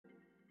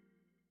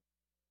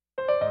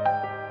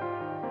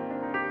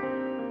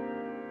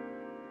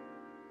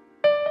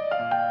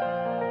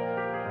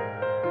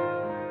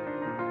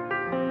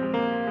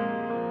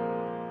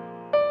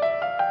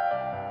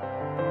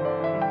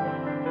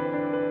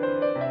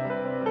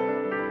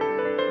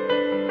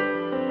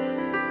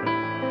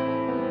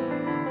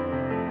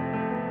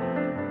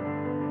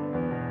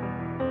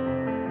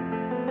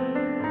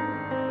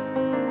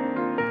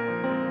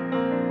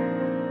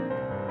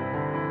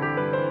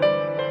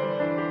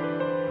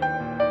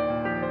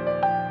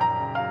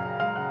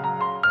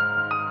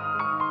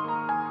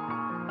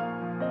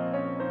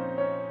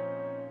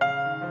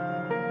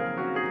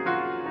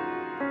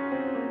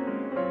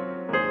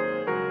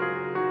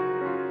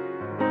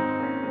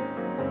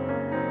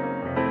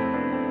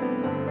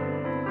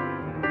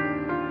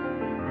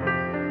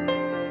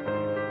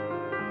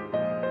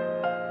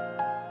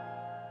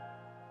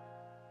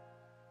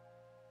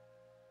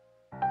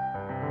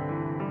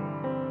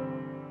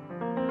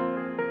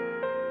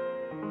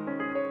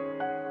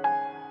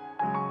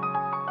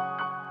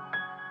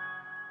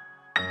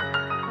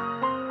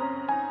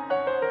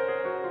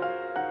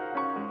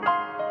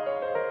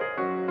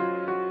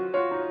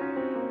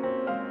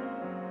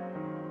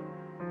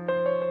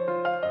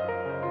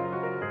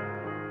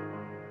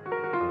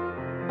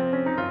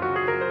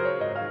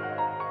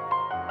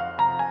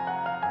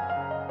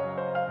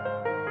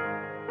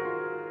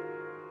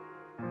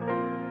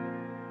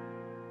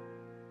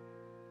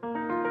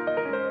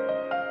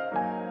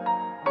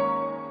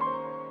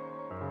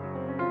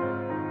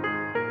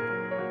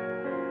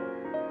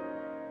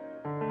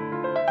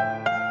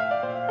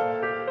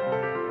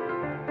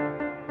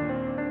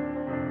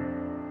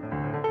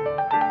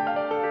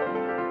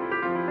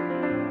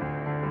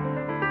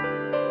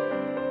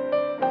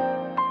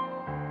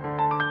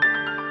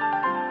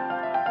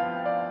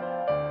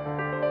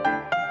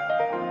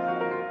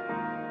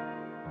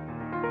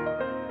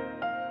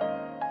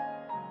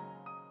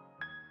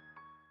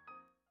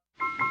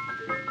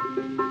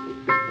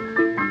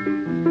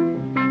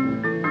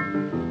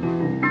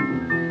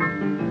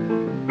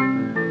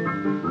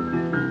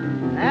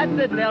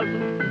That's it,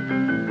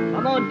 Nelson.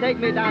 Come on, take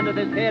me down to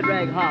this head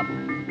rag hop.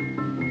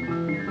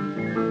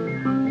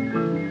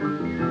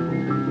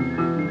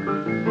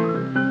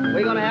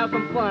 We're gonna have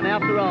some fun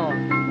after all.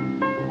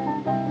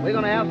 We're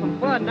gonna have some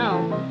fun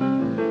now.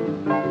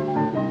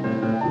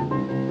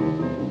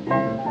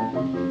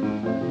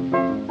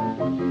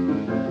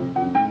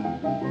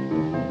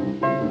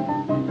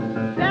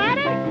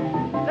 Daddy,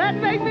 that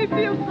makes me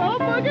feel so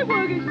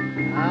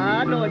boogie-woogie.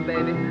 I know it,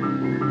 baby.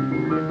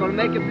 It's gonna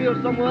make you feel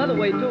some other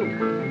way,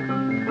 too.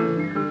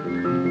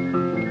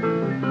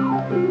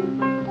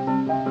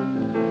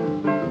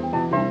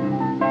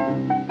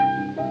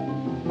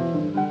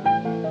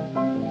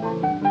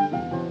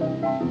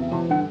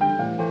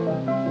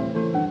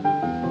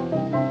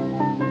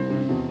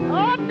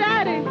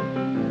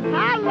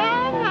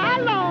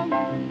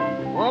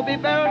 Won't be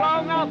very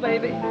long now,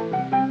 baby.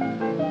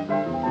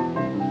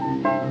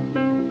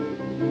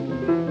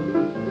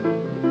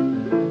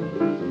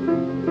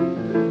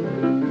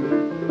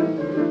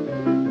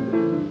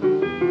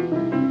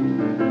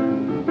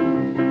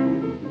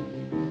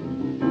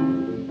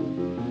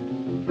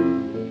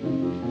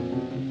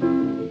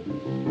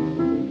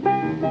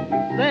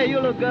 Say, you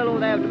little girl over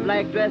there with the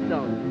black dress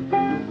on.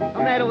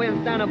 Come right over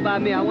and stand up by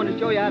me. I want to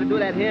show you how to do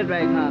that head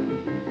rag hop.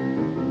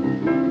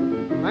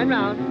 Run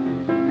round.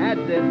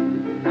 That's it.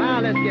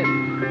 Now let's get it.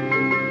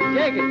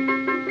 Shake it.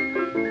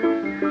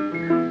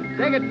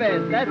 Shake it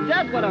fast. That's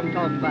just what I'm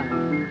talking about.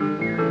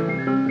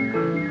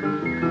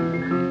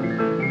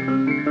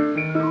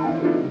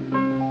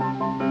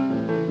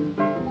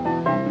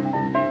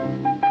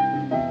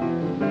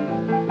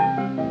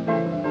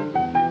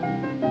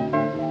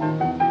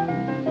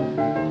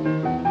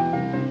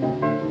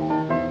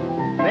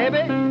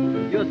 Baby,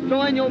 you're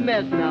throwing your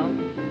mess now.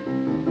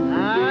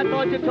 I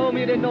thought you told me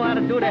you didn't know how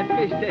to do that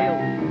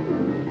fishtail.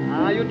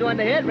 You're doing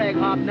the head rag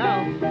hop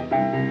now.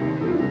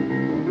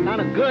 Kind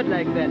of good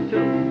like that,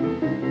 too.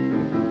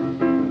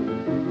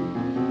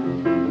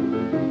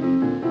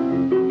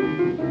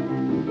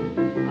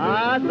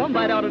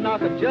 Somebody ought to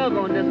knock a jug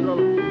on this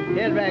little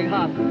head rag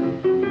hop.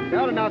 They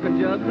ought to knock a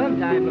jug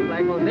sometime, look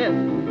like on this.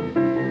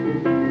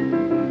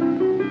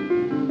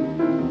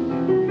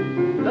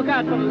 Look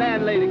out for the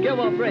landlady. Give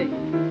her a break.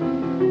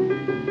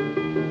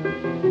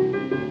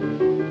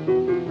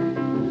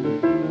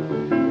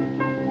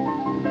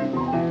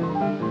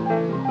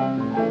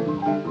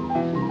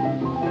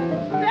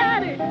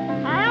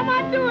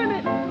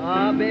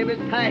 Baby,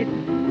 it's tight.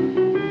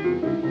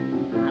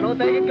 I don't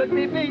think it could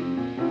be beat.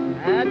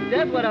 That's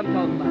just what I'm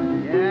talking about.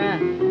 Yeah.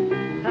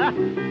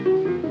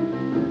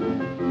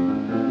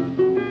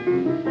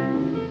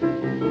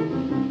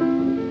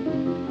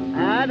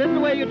 This is the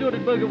way you do the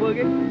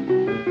boogie-woogie.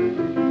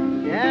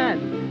 Yes,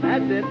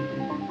 that's it.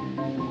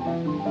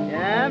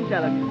 Yeah, I'm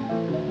telling you.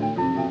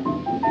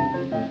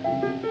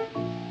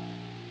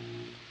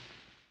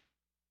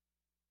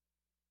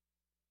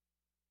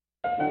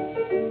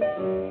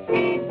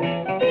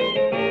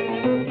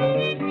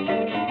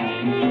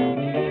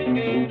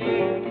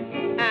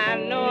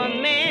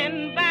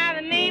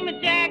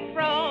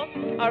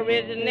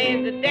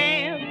 Originates the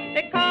dance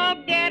they call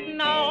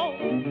getting off.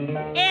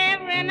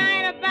 Every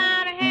night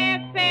about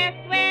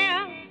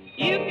 12:30,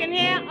 you can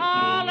hear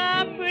all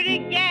the pretty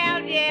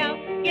gals yell,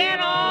 "Get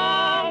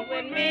off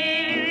with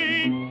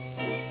me."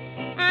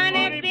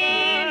 Honey,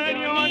 bend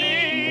your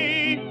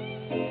knee.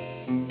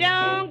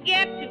 Don't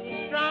get too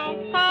strong,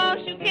 'cause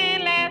you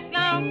can't last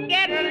long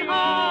getting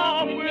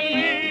off with me.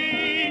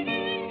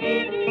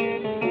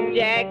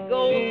 Jack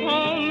goes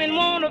home and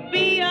wanna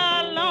be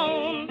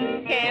alone.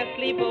 Can't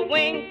sleep a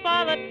wink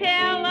for the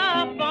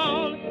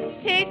telephone.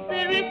 Takes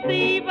the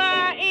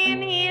receiver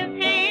in his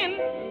hand.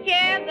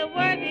 Hears the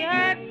words he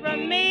heard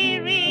from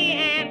Mary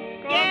Ann.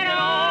 Get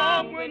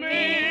off with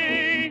me.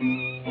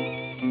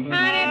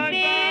 Honey,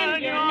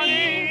 bend your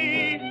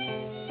knee.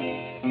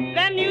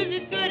 The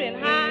music's good and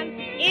hot.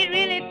 It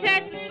really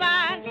touches the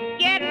spot.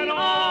 Get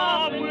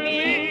off with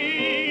me.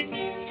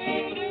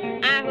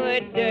 I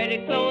heard Dirty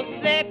Clothes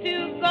said to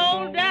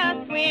Gold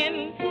Dust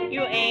Wind,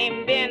 you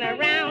ain't been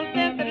around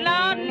since the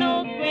Lord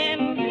knows when.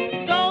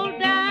 Gold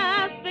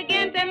dust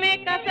began to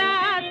make us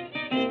out.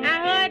 I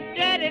heard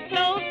Dirty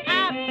Clothes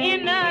out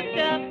in the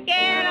tub.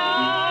 Get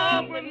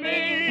off with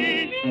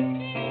me,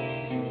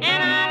 and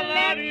I'll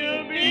let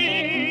you be.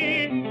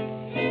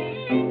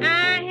 I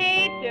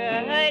hate to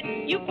hurt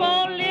you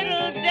poor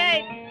little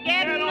date.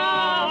 Get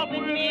off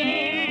with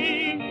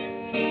me.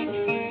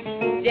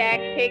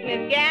 Jack's taking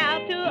his gal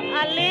to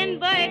a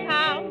Lindbergh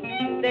house.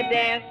 They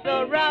danced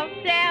so rough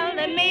till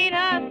they made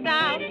her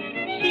stop.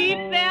 She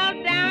fell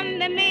down,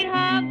 they made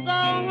her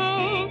go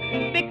home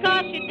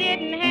because she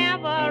didn't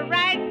have her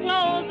right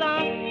clothes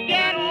on.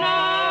 Get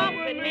off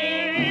with me.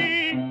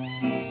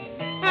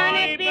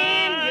 Honey,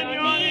 bend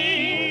your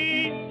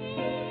knee.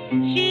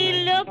 She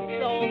looked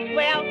so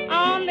swell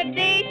on the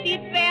day she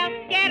fell.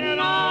 Get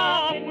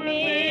off with me.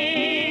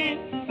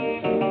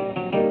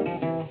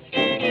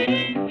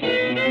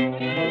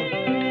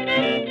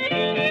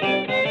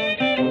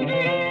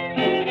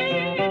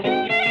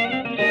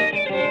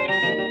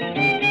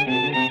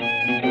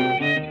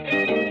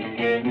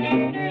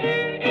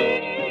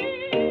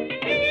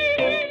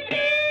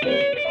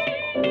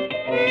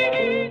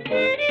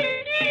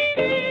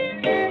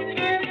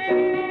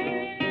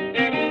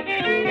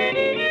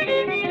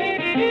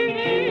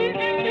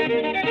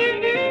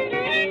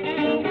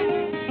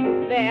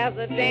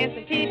 a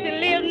dancing teacher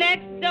lives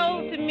next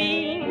door to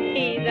me.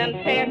 He's done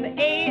past the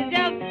age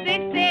of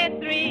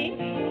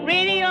 63.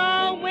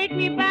 Radio wake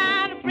me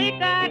by the break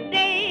of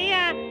day.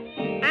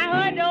 I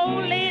heard the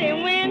old lady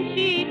when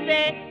she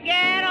said,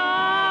 get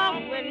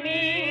off with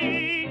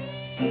me.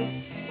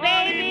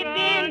 Baby,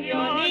 bend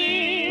your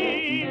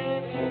knees.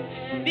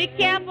 Be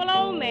careful,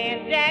 old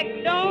man Jack,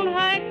 don't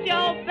hurt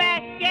your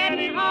back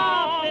getting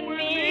off with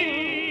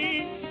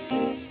me.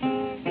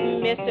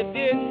 Mr.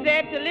 Biggs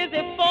said to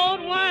Lizzie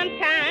Ford one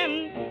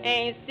time,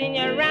 ain't seen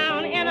you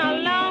around in a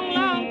long,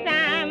 long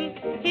time.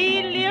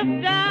 He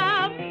lifts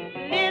up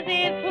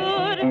Lizzie's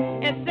hood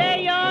and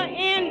say your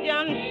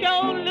engine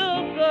sure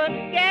look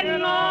good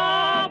getting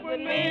off with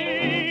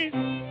me.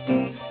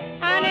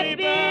 Honey,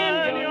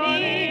 bend your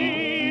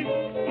knees.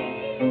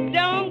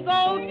 Don't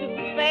go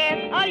too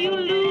fast or you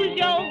lose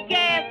your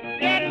gas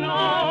getting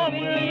off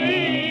with me.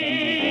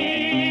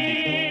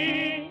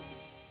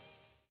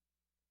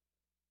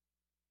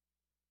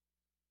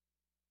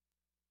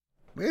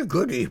 Well,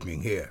 good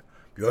evening here.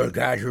 Your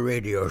Gaza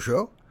Radio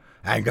Show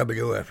on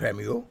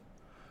WFMU.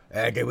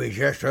 And we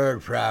just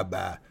heard from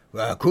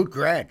Coot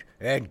Grant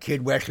and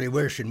Kid Wesley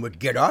Wilson would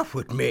Get Off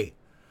With Me.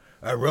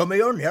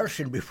 Romeo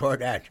Nelson before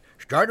that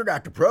started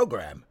out the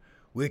program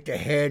with the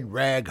Head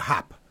Rag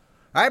Hop.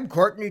 I'm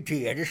Courtney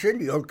T. Edison,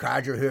 the old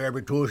codger here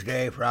every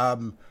Tuesday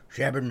from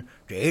 7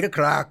 to 8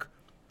 o'clock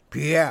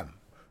p.m.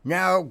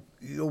 Now,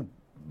 you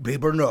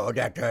people know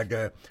that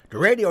the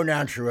radio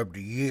announcer of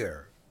the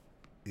year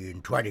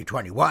in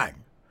 2021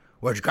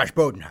 was Gus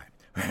Bodenheim.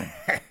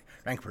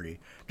 Thankfully,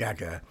 that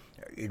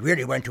it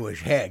really went to his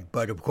head,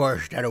 but of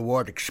course that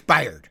award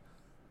expired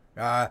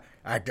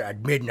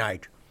at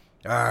midnight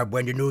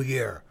when the new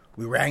year,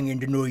 we rang in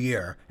the new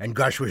year, and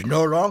Gus was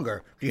no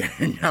longer the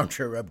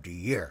announcer of the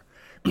year.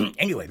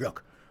 Anyway,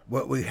 look,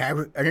 we have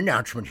an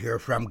announcement here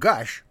from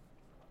Gus.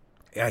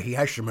 He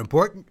has some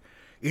important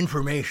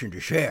information to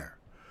share.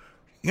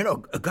 You know,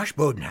 Gus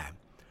Bodenheim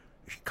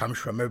comes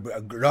from a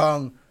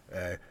long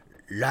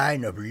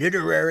line of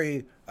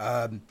literary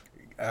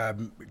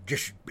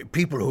just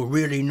people who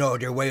really know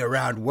their way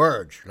around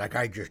words, like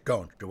I just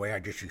don't, the way I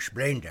just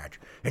explained that.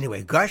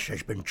 Anyway, Gus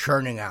has been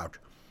churning out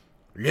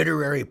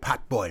literary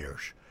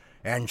potboilers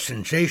and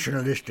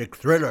sensationalistic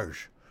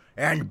thrillers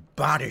and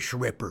bodice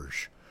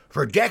rippers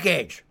for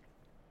decades.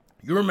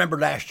 You remember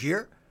last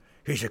year,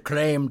 his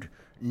acclaimed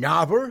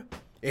novel,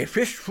 A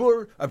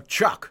Fistful of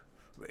Chuck.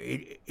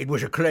 It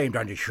was acclaimed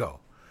on the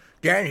show.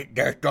 Then,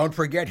 don't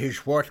forget his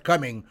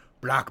forthcoming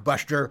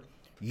blockbuster,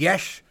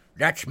 Yes,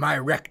 That's My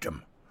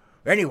Rectum.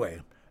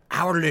 Anyway,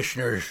 our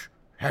listeners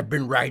have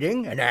been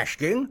writing and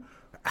asking,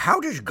 how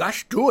does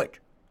Gus do it?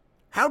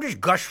 How does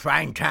Gus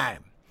find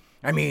time?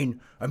 I mean,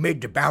 amid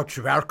the bouts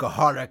of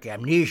alcoholic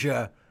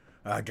amnesia,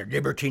 the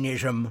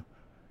libertinism,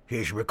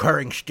 his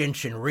recurring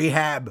stints in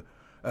rehab,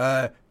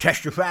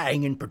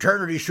 testifying in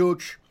paternity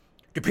suits,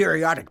 the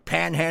periodic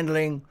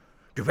panhandling,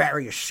 the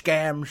various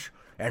scams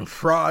and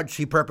frauds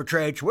he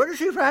perpetrates, where does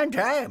he find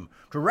time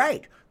to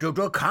write, to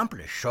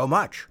accomplish so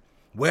much?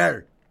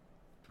 Well,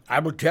 I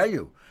will tell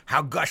you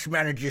how Gus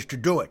manages to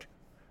do it.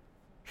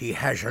 He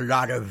has a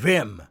lot of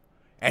vim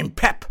and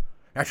pep.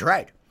 That's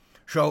right.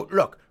 So,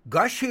 look,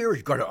 Gus here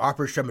is going to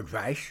offer some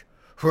advice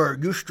for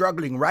you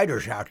struggling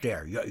writers out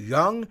there,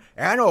 young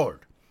and old.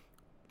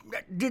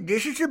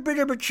 This is a bit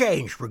of a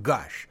change for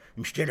Gus.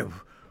 Instead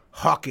of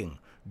hawking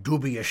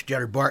dubious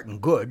Del Barton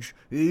goods,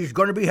 he's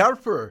going to be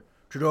helpful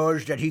to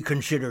those that he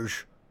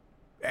considers,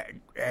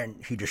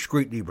 and he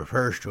discreetly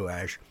refers to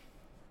as,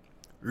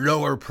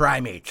 lower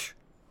primates.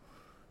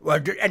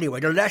 Well, anyway,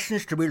 the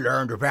lessons to be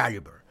learned are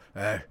valuable.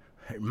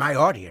 My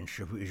audience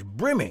is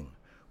brimming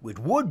with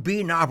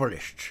would-be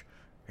novelists.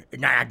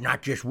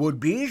 Not just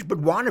would-be's,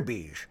 but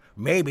wannabes,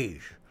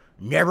 maybes,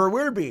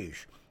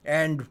 never-will-be's,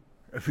 and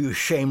a few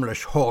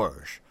shameless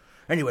whores.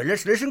 Anyway,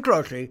 let's listen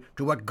closely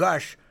to what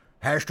Gus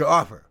has to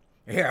offer.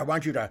 Here, I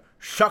want you to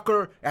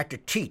suckle at the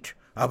teat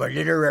of a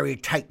literary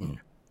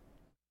titan.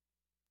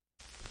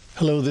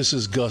 Hello, this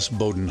is Gus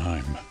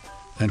Bodenheim.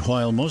 And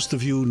while most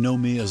of you know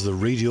me as the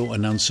radio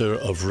announcer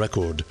of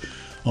record,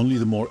 only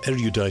the more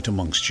erudite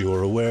amongst you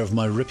are aware of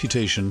my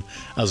reputation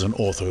as an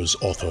author's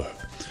author.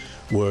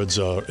 Words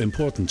are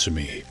important to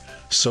me.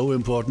 So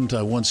important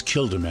I once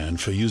killed a man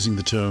for using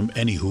the term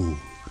anywho,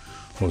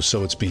 or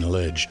so it's been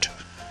alleged.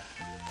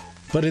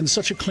 But in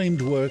such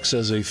acclaimed works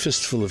as A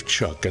Fistful of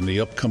Chuck and the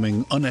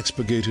upcoming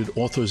unexpurgated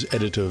author's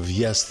edit of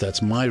Yes,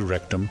 That's My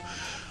Rectum,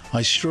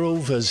 I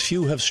strove as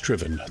few have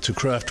striven to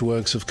craft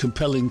works of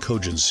compelling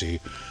cogency,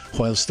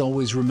 whilst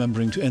always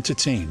remembering to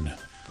entertain,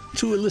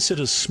 to elicit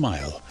a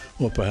smile,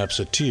 or perhaps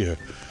a tear,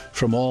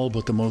 from all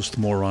but the most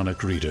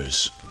moronic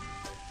readers.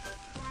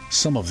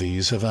 Some of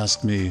these have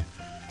asked me,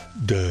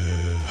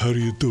 how do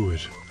you do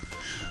it?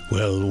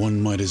 Well, one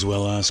might as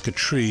well ask a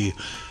tree,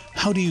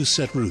 how do you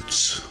set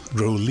roots,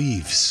 grow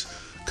leaves,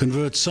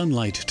 convert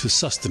sunlight to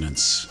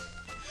sustenance?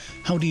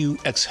 How do you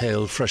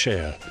exhale fresh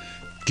air,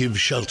 give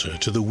shelter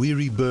to the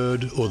weary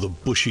bird or the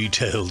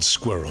bushy-tailed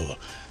squirrel,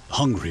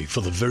 hungry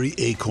for the very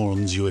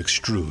acorns you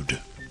extrude?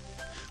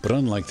 But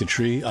unlike the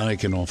tree, I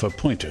can offer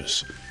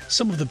pointers.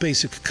 Some of the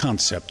basic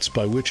concepts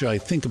by which I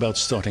think about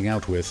starting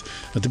out with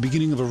at the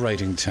beginning of a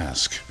writing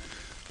task.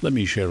 Let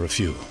me share a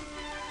few.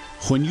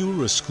 When you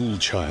were a school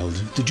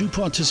child, did you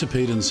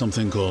participate in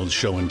something called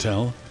show and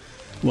tell?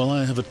 Well,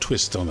 I have a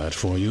twist on that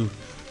for you.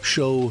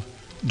 Show,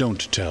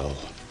 don't tell.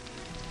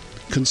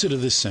 Consider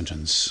this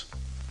sentence.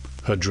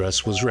 Her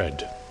dress was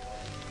red.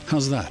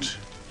 How's that?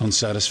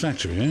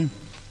 Unsatisfactory, eh?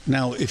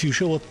 Now, if you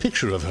show a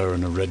picture of her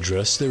in a red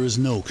dress, there is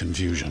no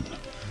confusion.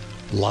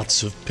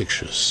 Lots of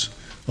pictures,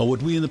 or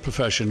what we in the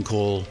profession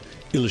call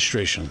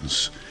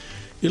illustrations.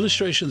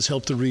 Illustrations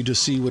help the reader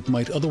see what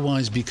might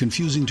otherwise be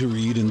confusing to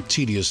read and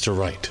tedious to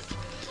write.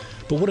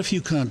 But what if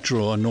you can't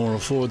draw nor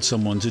afford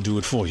someone to do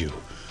it for you?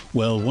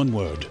 Well, one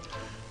word.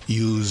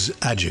 Use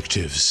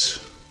adjectives.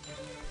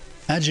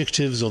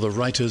 Adjectives are the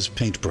writer's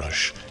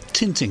paintbrush,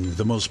 tinting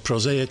the most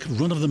prosaic,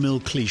 run-of-the-mill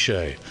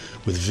cliché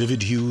with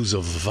vivid hues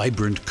of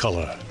vibrant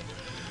color.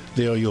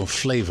 They are your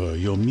flavor,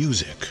 your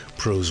music,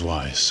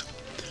 prose-wise.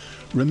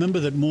 Remember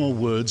that more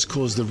words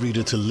cause the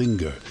reader to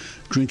linger,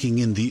 drinking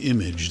in the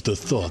image, the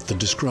thought, the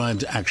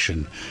described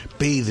action,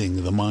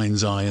 bathing the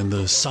mind's eye in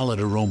the solid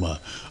aroma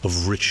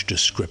of rich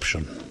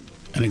description.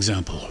 An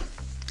example.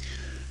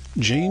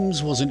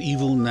 James was an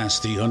evil,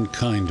 nasty,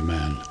 unkind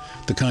man,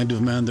 the kind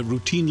of man that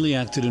routinely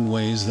acted in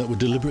ways that were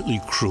deliberately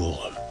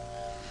cruel.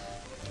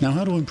 Now,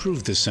 how to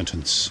improve this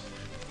sentence?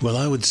 Well,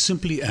 I would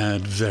simply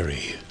add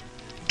very.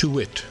 To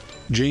wit,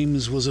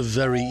 James was a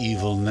very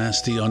evil,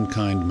 nasty,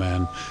 unkind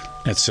man,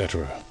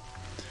 etc.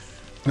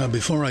 Now,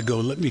 before I go,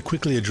 let me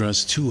quickly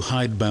address two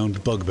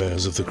hidebound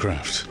bugbears of the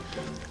craft.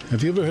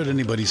 Have you ever heard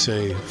anybody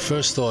say,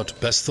 first thought,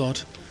 best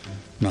thought?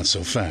 Not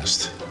so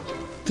fast.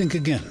 Think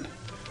again,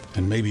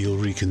 and maybe you'll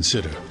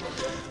reconsider.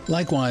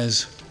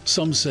 Likewise,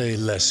 some say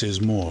less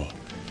is more.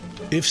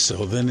 If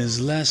so, then is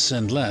less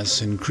and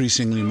less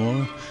increasingly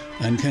more?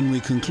 And can we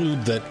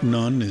conclude that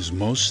none is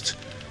most?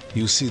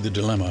 You see the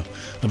dilemma.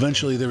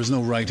 Eventually there is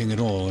no writing at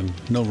all, and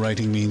no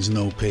writing means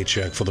no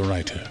paycheck for the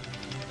writer.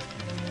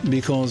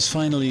 Because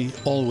finally,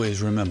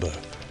 always remember,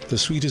 the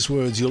sweetest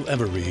words you'll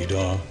ever read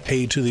are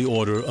A to the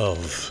order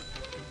of.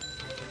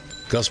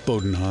 Gus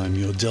Bodenheim,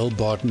 your Del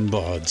Barton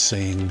bard,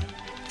 saying,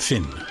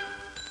 Finn.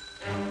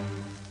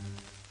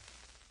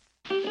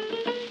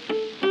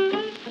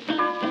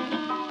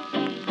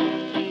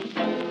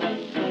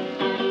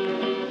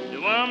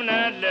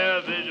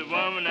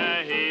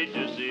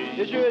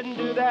 You shouldn't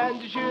do that,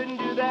 you shouldn't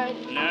do that.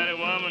 Now the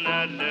woman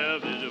I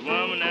love is a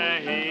woman I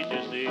hate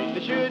to see.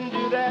 You shouldn't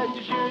do that,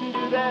 you shouldn't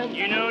do that.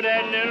 You know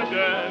that little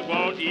girl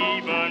won't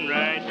even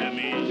write to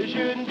me. You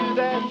shouldn't do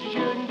that, you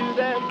shouldn't do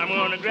that. I'm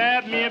gonna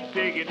grab me a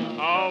picket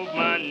off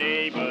my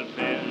neighbor's You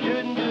fence.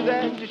 shouldn't do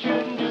that, you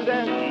shouldn't do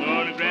that. I'm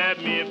gonna grab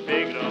me a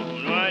picket off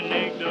my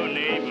next door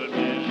neighbor's You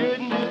fence.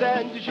 shouldn't do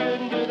that, you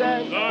shouldn't do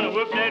that. Gonna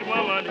whip that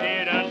woman's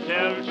head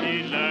until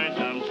she learns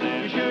some You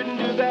sense. shouldn't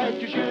do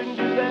that, you shouldn't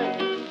do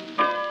that.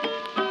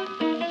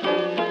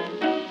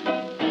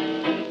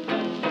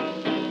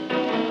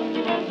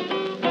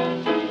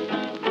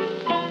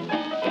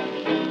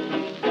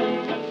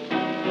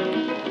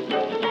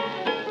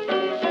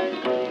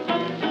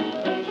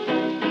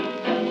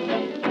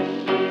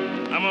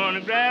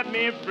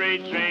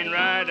 Freight train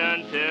ride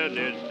until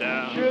it's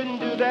down. Shouldn't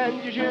do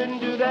that, you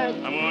shouldn't do that.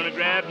 I'm gonna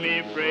grab me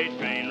a freight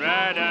train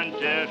ride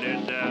until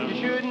it's down.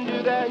 You shouldn't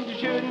do that, you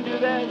shouldn't do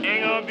that.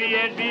 Ain't gonna be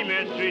at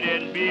Beamer Street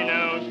and be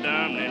no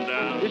stumbling You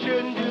down.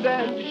 shouldn't do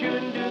that, you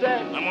shouldn't do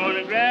that. I'm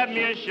gonna grab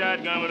me a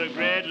shotgun with a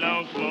great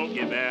long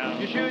smoky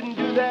barrel. You shouldn't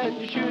do that,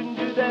 you shouldn't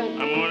do that.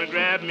 I'm gonna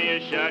grab me a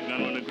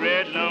shotgun with a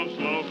great long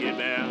smoky You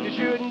barrel.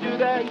 shouldn't do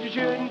that, you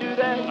shouldn't do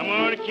that. I'm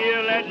gonna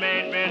kill that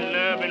man been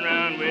loving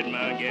round with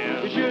my You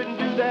gal. shouldn't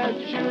do that,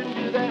 you shouldn't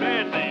do that.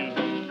 Bad thing.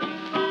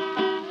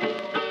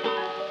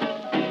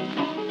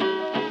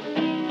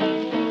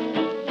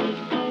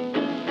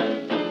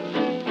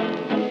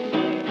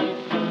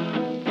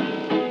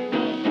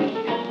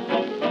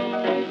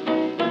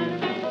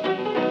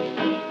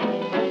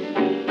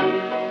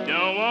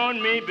 Don't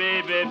want me,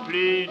 baby,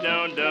 please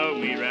don't dog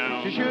me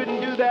round. You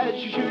shouldn't do that,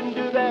 you shouldn't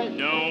do that.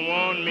 Don't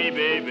want me,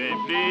 baby,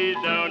 please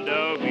don't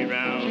dog me You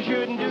round.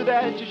 shouldn't do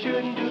that, you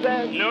shouldn't do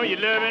that. Know you're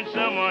loving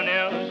someone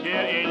else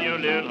here in your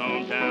little You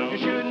hometown.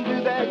 shouldn't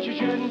do that, you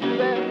shouldn't do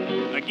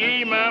that. I give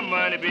you my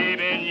money,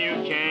 baby, and you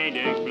can't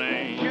You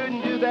explain.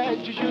 shouldn't do that,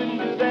 you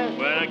shouldn't do that.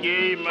 Well, I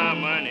gave you my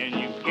money and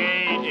you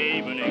can't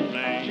even You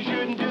explain.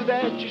 shouldn't do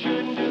that, you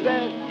shouldn't do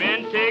that.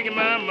 Been taking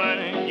my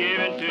money,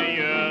 giving to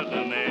your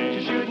other You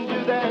man. shouldn't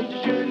do that,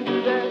 you shouldn't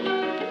do that.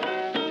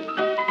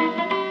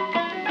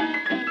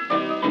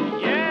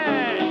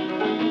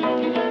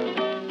 Yeah.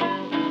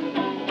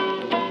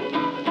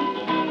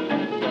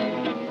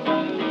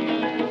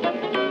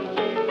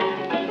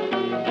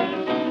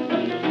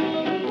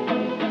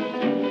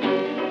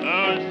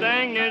 Gonna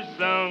sing this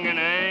song and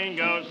I ain't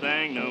gonna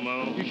sing no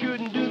more. You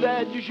shouldn't do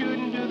that, you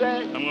shouldn't do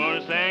that. I'm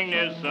gonna sing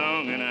this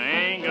song and I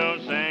ain't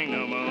gonna sing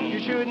no more. You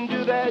shouldn't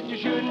do that, you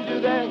shouldn't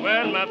do that.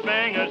 Well, my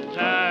finger's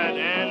tied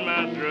and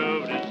my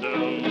throat is You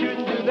sore.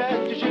 shouldn't do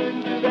that, you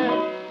shouldn't do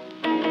that.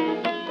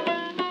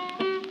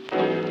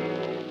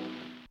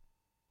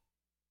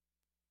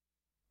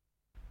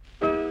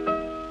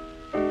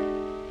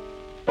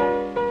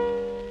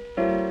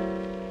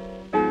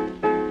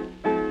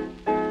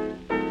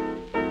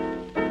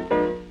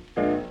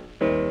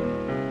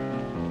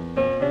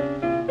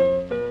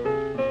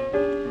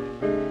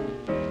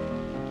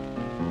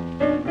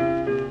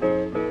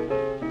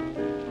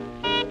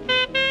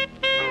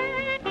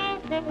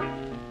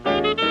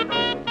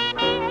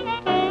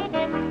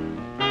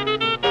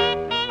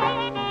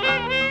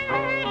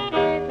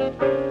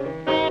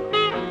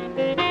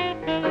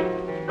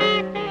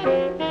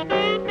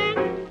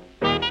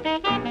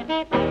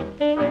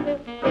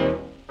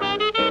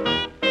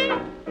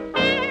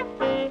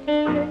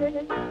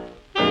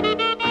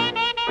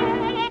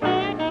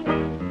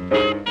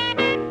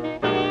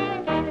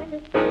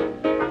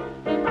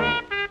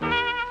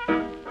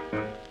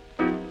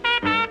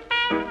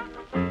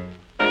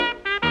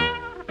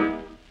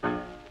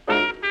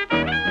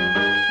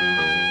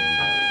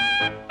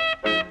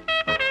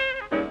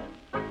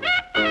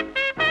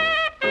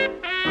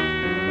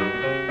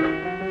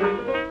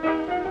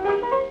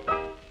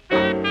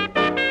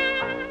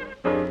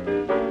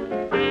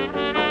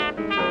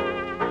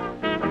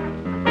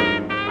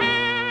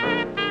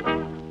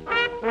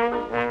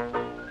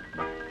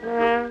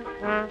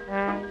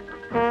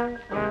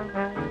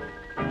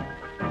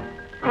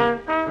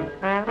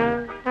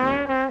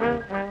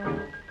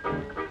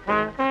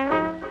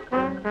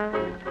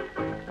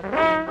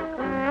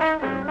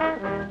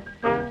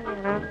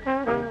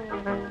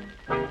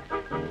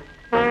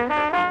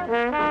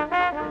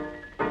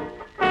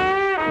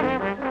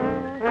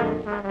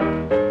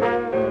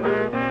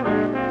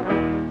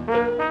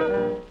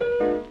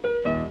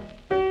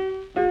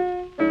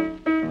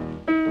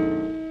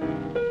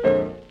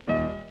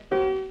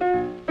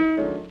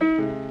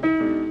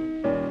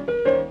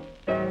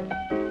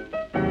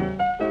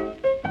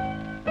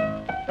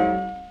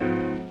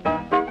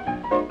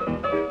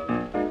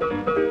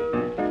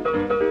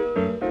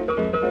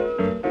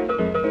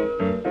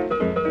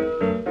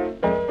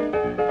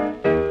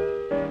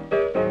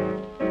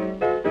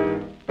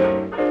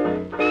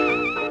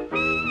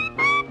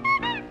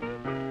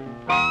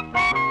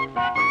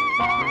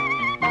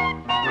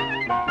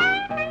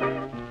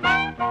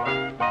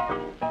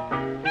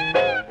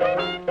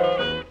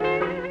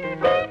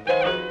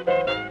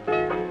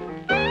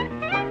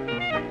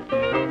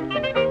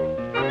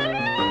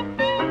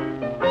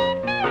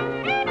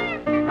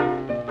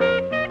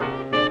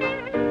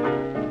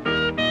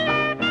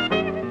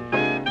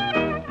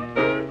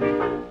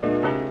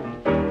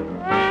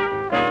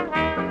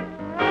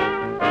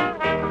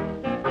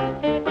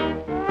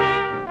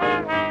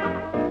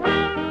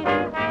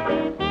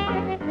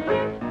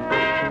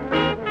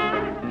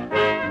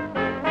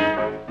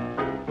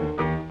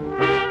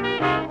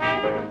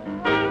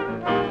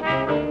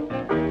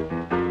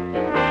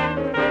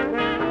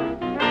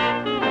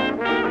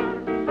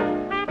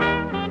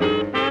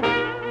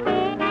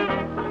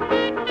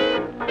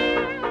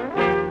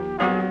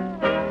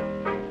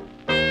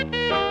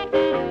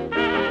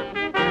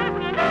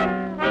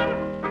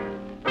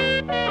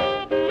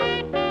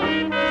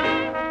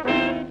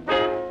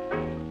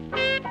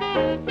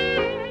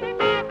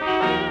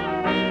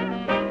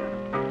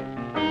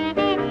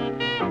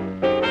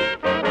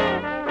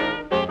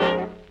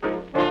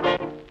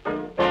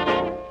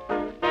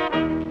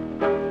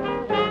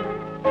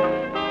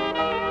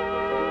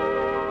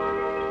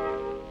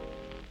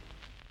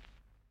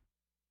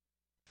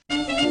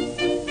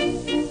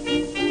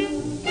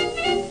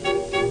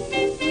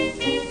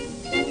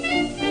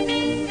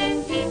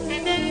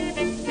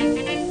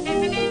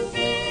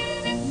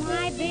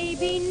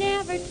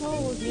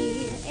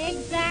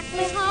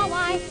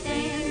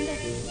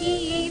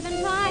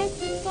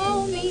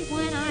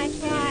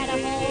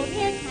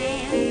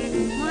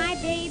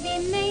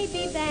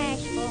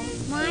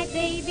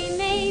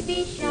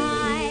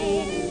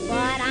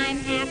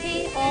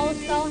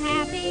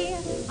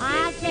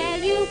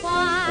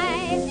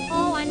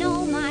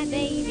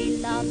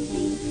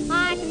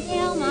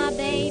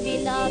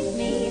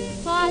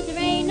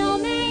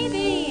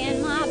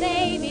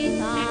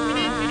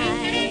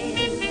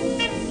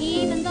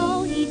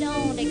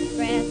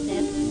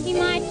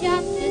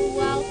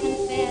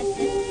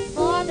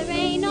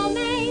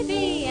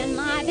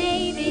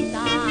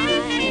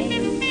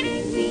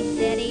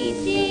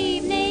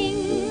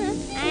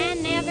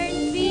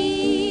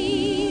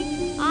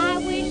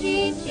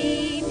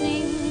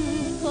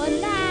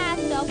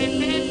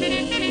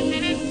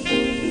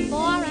 For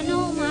I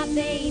know my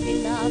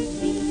baby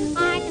loves me.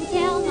 I can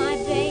tell my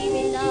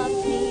baby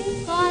loves me.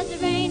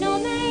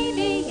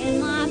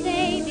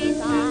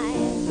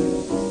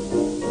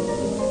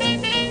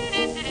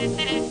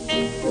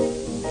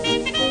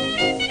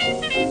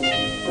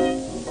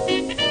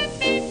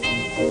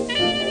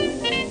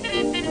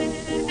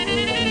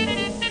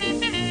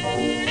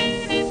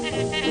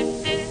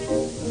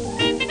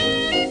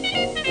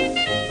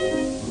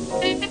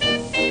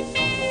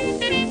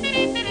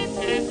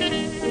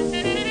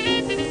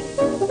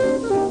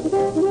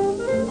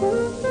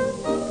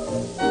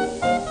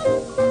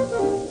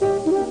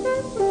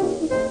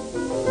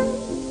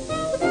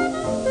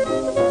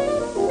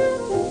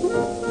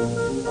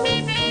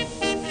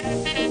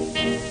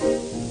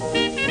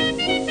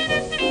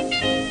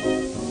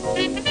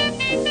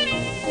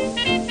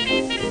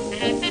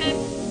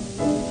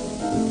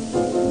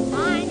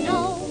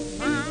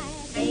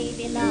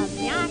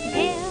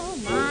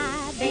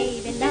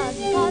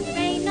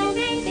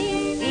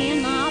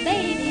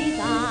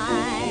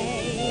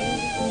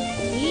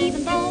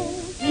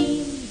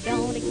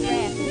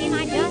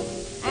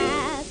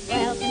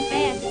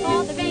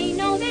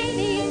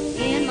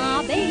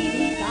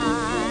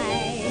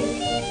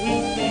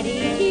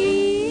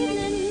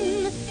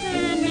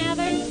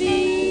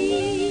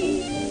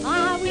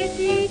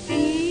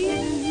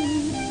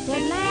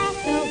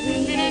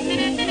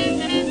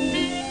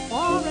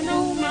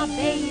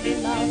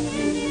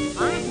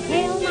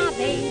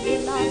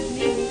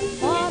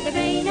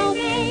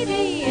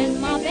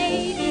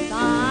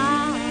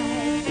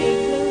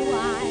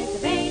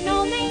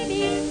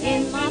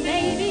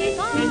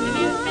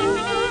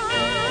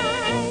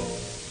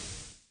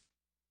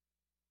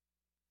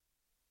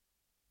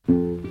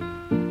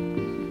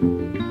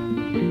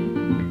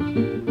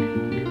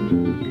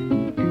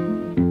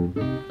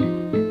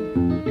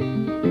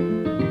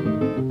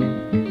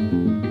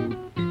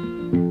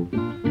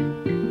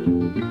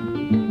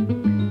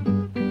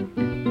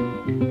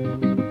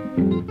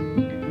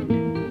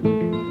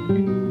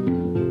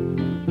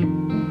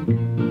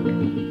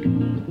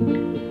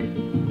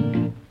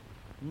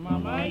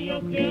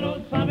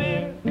 quiero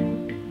saber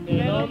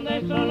de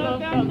dónde son los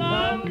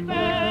cantantes,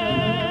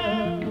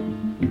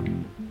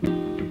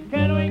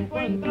 que lo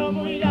encuentro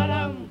muy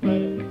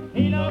galante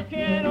y lo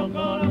quiero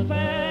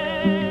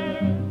conocer,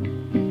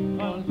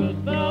 con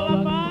sus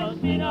trovas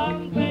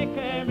fascinantes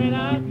que me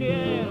las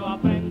quiero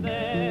aprender.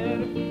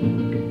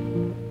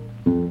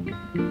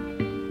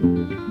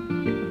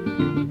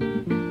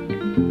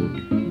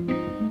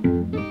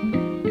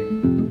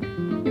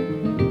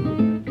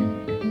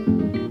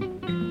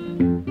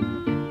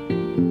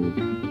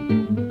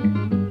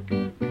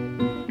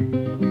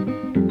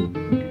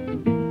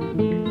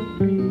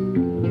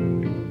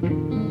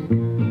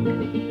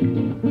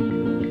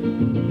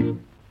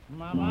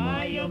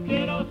 Mamá, yo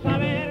quiero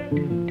saber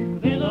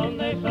de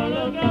dónde son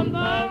los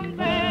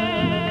cantantes,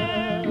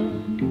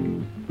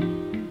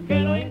 que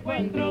lo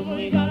encuentro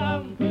muy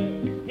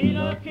galante y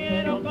lo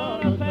quiero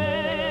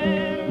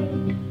conocer,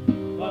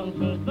 con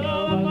sus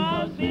trovas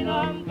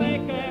fascinantes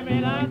que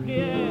me las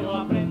quiero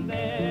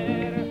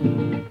aprender.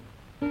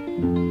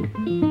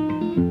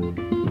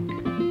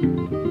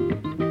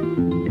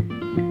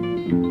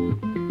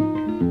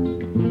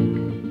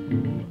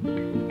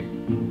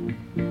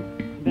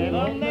 ¿De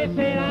dónde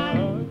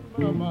serán?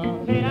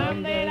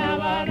 Serán de La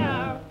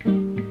Habana,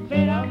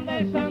 serán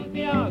de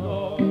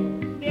Santiago,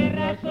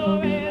 tierra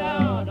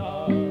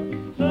soberana,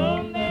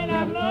 son de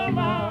las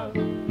lomas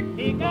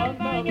y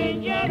cantan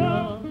en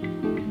llano.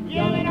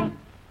 Ya verás,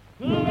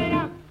 tú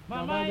verás,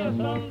 mamá, yo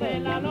son de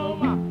la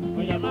loma.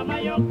 Oye,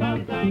 mamá, yo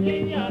cantan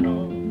en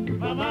llano,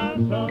 mamá,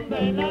 son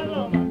de la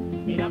loma.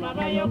 Mira,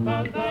 mamá, yo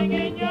cantan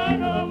en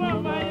llano,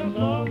 mamá, yo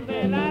son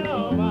de la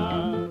loma.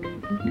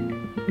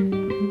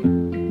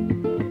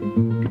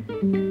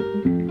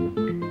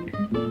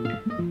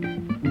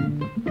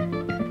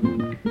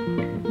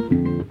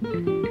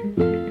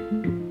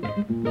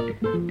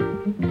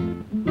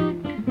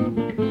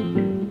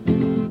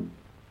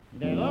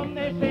 ¿De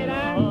dónde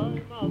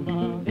serán?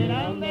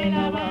 Serán de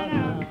La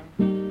Habana,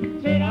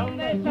 serán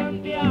de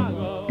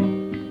Santiago,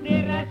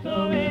 tierra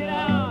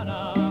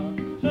soberana,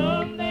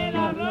 son de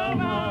las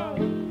lomas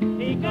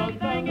y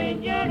cantan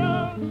en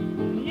llano.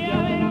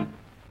 Ya verás,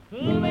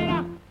 tú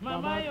verás,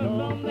 mamá, yo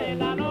son de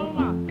la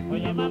loma.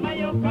 Oye, mamá,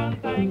 yo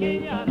cantan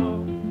en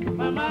llano,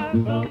 mamá,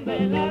 son de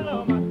la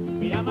loma.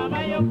 Mira,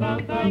 mamá, yo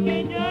cantan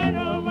en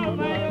llano,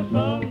 mamá, yo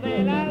son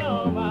de la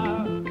loma.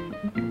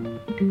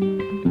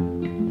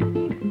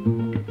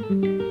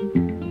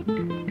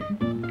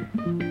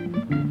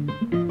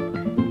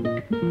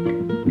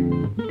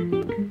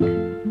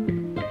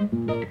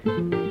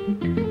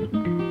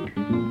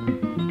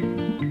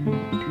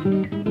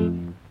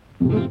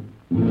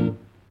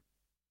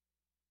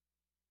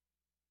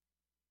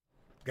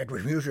 That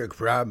was music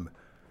from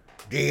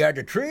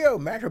the trio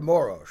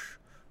Matamoros,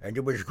 and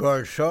it was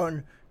called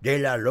Son de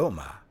la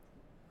Loma.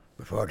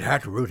 Before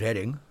that, Ruth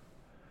Hedding,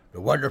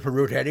 the wonderful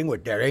Ruth Hedding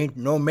with There Ain't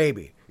No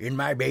Maybe in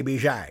My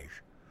Baby's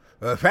Eyes.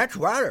 Fats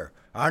Waller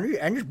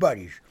and his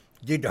buddies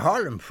did the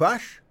Harlem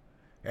Fuss,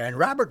 and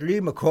Robert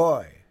Lee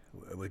McCoy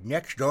with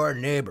Next Door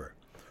Neighbor.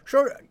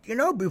 So,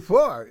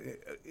 before,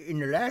 in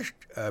the last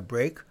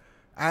break,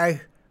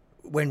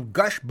 when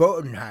Gus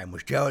Bodenheim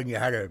was telling you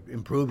how to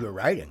improve your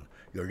writing,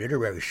 your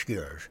literary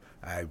skills,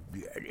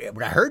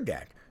 when I heard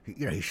that,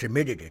 he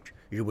submitted it.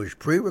 It was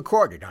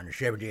pre-recorded on the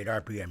 78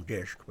 RPM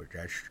disc, but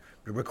that's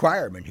the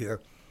requirement here.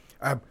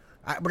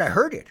 When I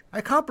heard it, I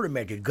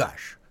complimented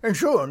Gus, and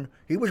soon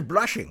he was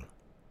blushing.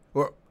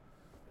 Or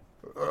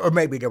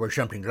maybe there was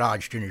something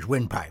lodged in his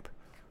windpipe.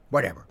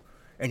 Whatever.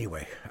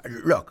 Anyway,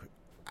 look,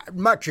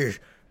 much as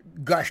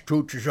Gus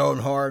toots his own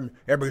horn,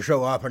 every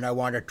so often I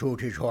want to toot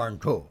his horn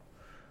too.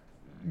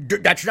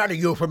 That's not a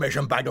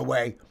euphemism, by the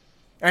way.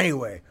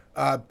 Anyway,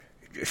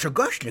 so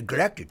Gus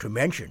neglected to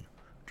mention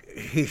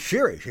his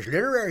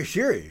literary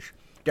series,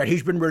 that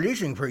he's been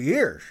releasing for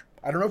years.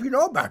 I don't know if you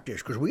know about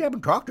this, because we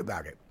haven't talked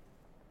about it.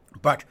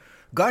 But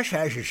Gus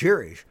has a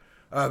series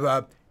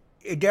of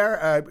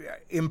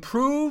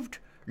improved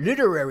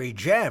literary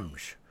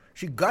gems.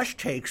 See, Gus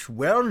takes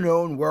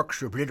well-known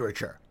works of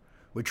literature,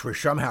 which were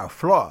somehow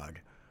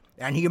flawed,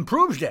 and he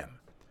improves them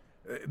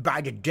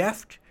by the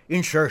deft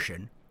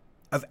insertion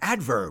of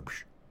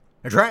adverbs.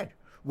 That's right.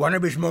 One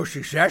of his most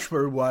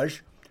successful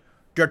was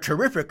The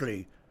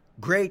Terrifically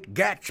Great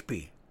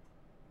Gatsby.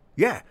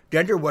 Yeah,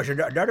 then there was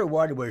another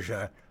one was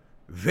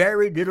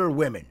Very Little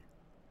Women.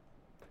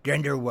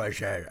 Then there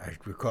was, I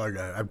recall,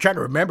 I'm trying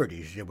to remember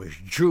these. There was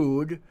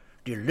Jude,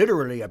 The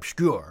Literally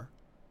Obscure,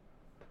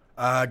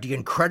 The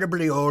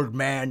Incredibly Old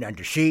Man and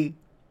the Sea.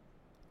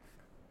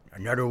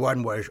 Another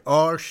one was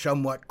All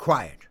Somewhat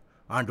Quiet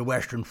on the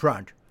Western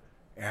Front.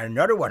 And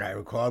another one I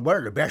recall, one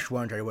of the best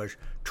ones, was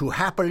To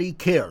Happily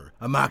Kill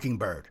a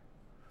Mockingbird.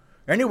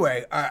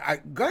 Anyway,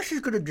 Gus is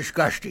going to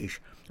discuss these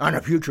on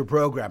a future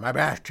program. I've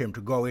asked him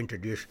to go into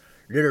this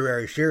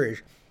literary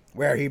series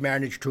where he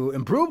managed to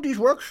improve these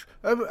works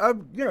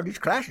of these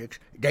classics.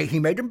 He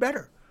made them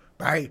better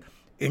by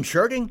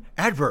inserting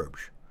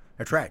adverbs.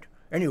 That's right.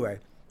 Anyway,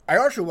 I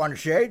also want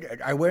to say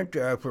that I went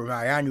for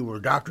my annual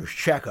doctor's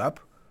checkup,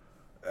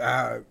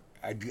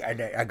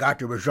 I got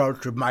the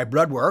results of my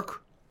blood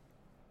work.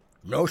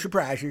 No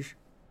surprises.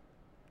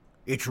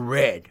 It's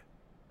red.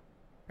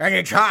 And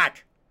it's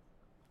hot.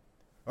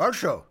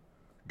 Also,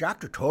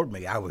 doctor told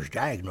me I was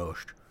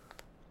diagnosed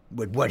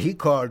with what he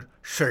called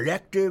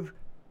selective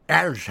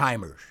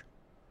Alzheimer's.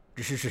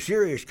 This is a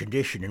serious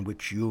condition in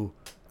which you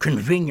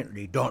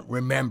conveniently don't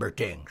remember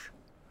things.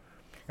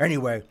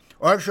 Anyway,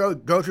 also,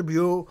 those of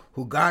you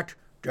who got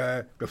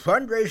the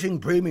fundraising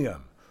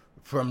premium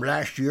from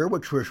last year,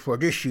 which was for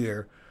this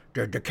year,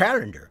 the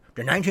calendar,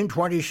 the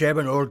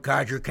 1927 Old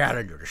Codger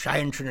calendar, the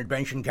Science and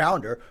Invention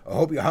calendar, I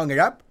hope you hung it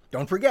up.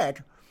 Don't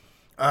forget.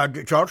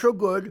 It's also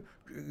good.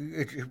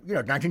 It's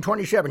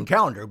 1927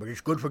 calendar, but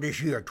it's good for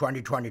this year,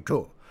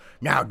 2022.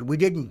 Now, we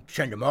didn't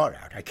send them all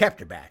out. I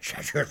kept a batch.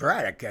 That's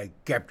right.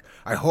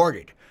 I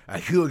hoarded a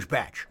huge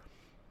batch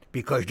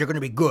because they're going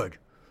to be good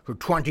for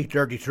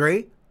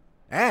 2033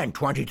 and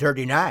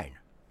 2039.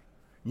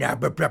 Now,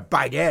 but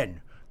by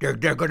then, they're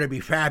going to be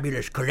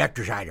fabulous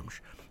collector's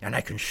items, and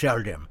I can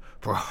sell them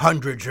for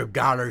hundreds of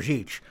dollars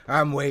each.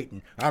 I'm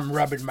waiting. I'm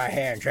rubbing my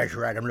hands. That's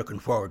right. I'm looking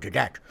forward to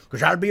that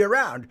because I'll be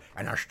around,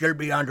 and I'll still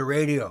be on the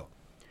radio.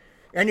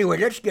 Anyway,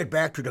 let's get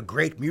back to the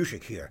great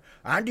music here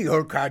on the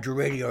Old Codger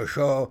Radio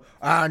Show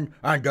on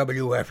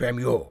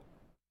WFMU.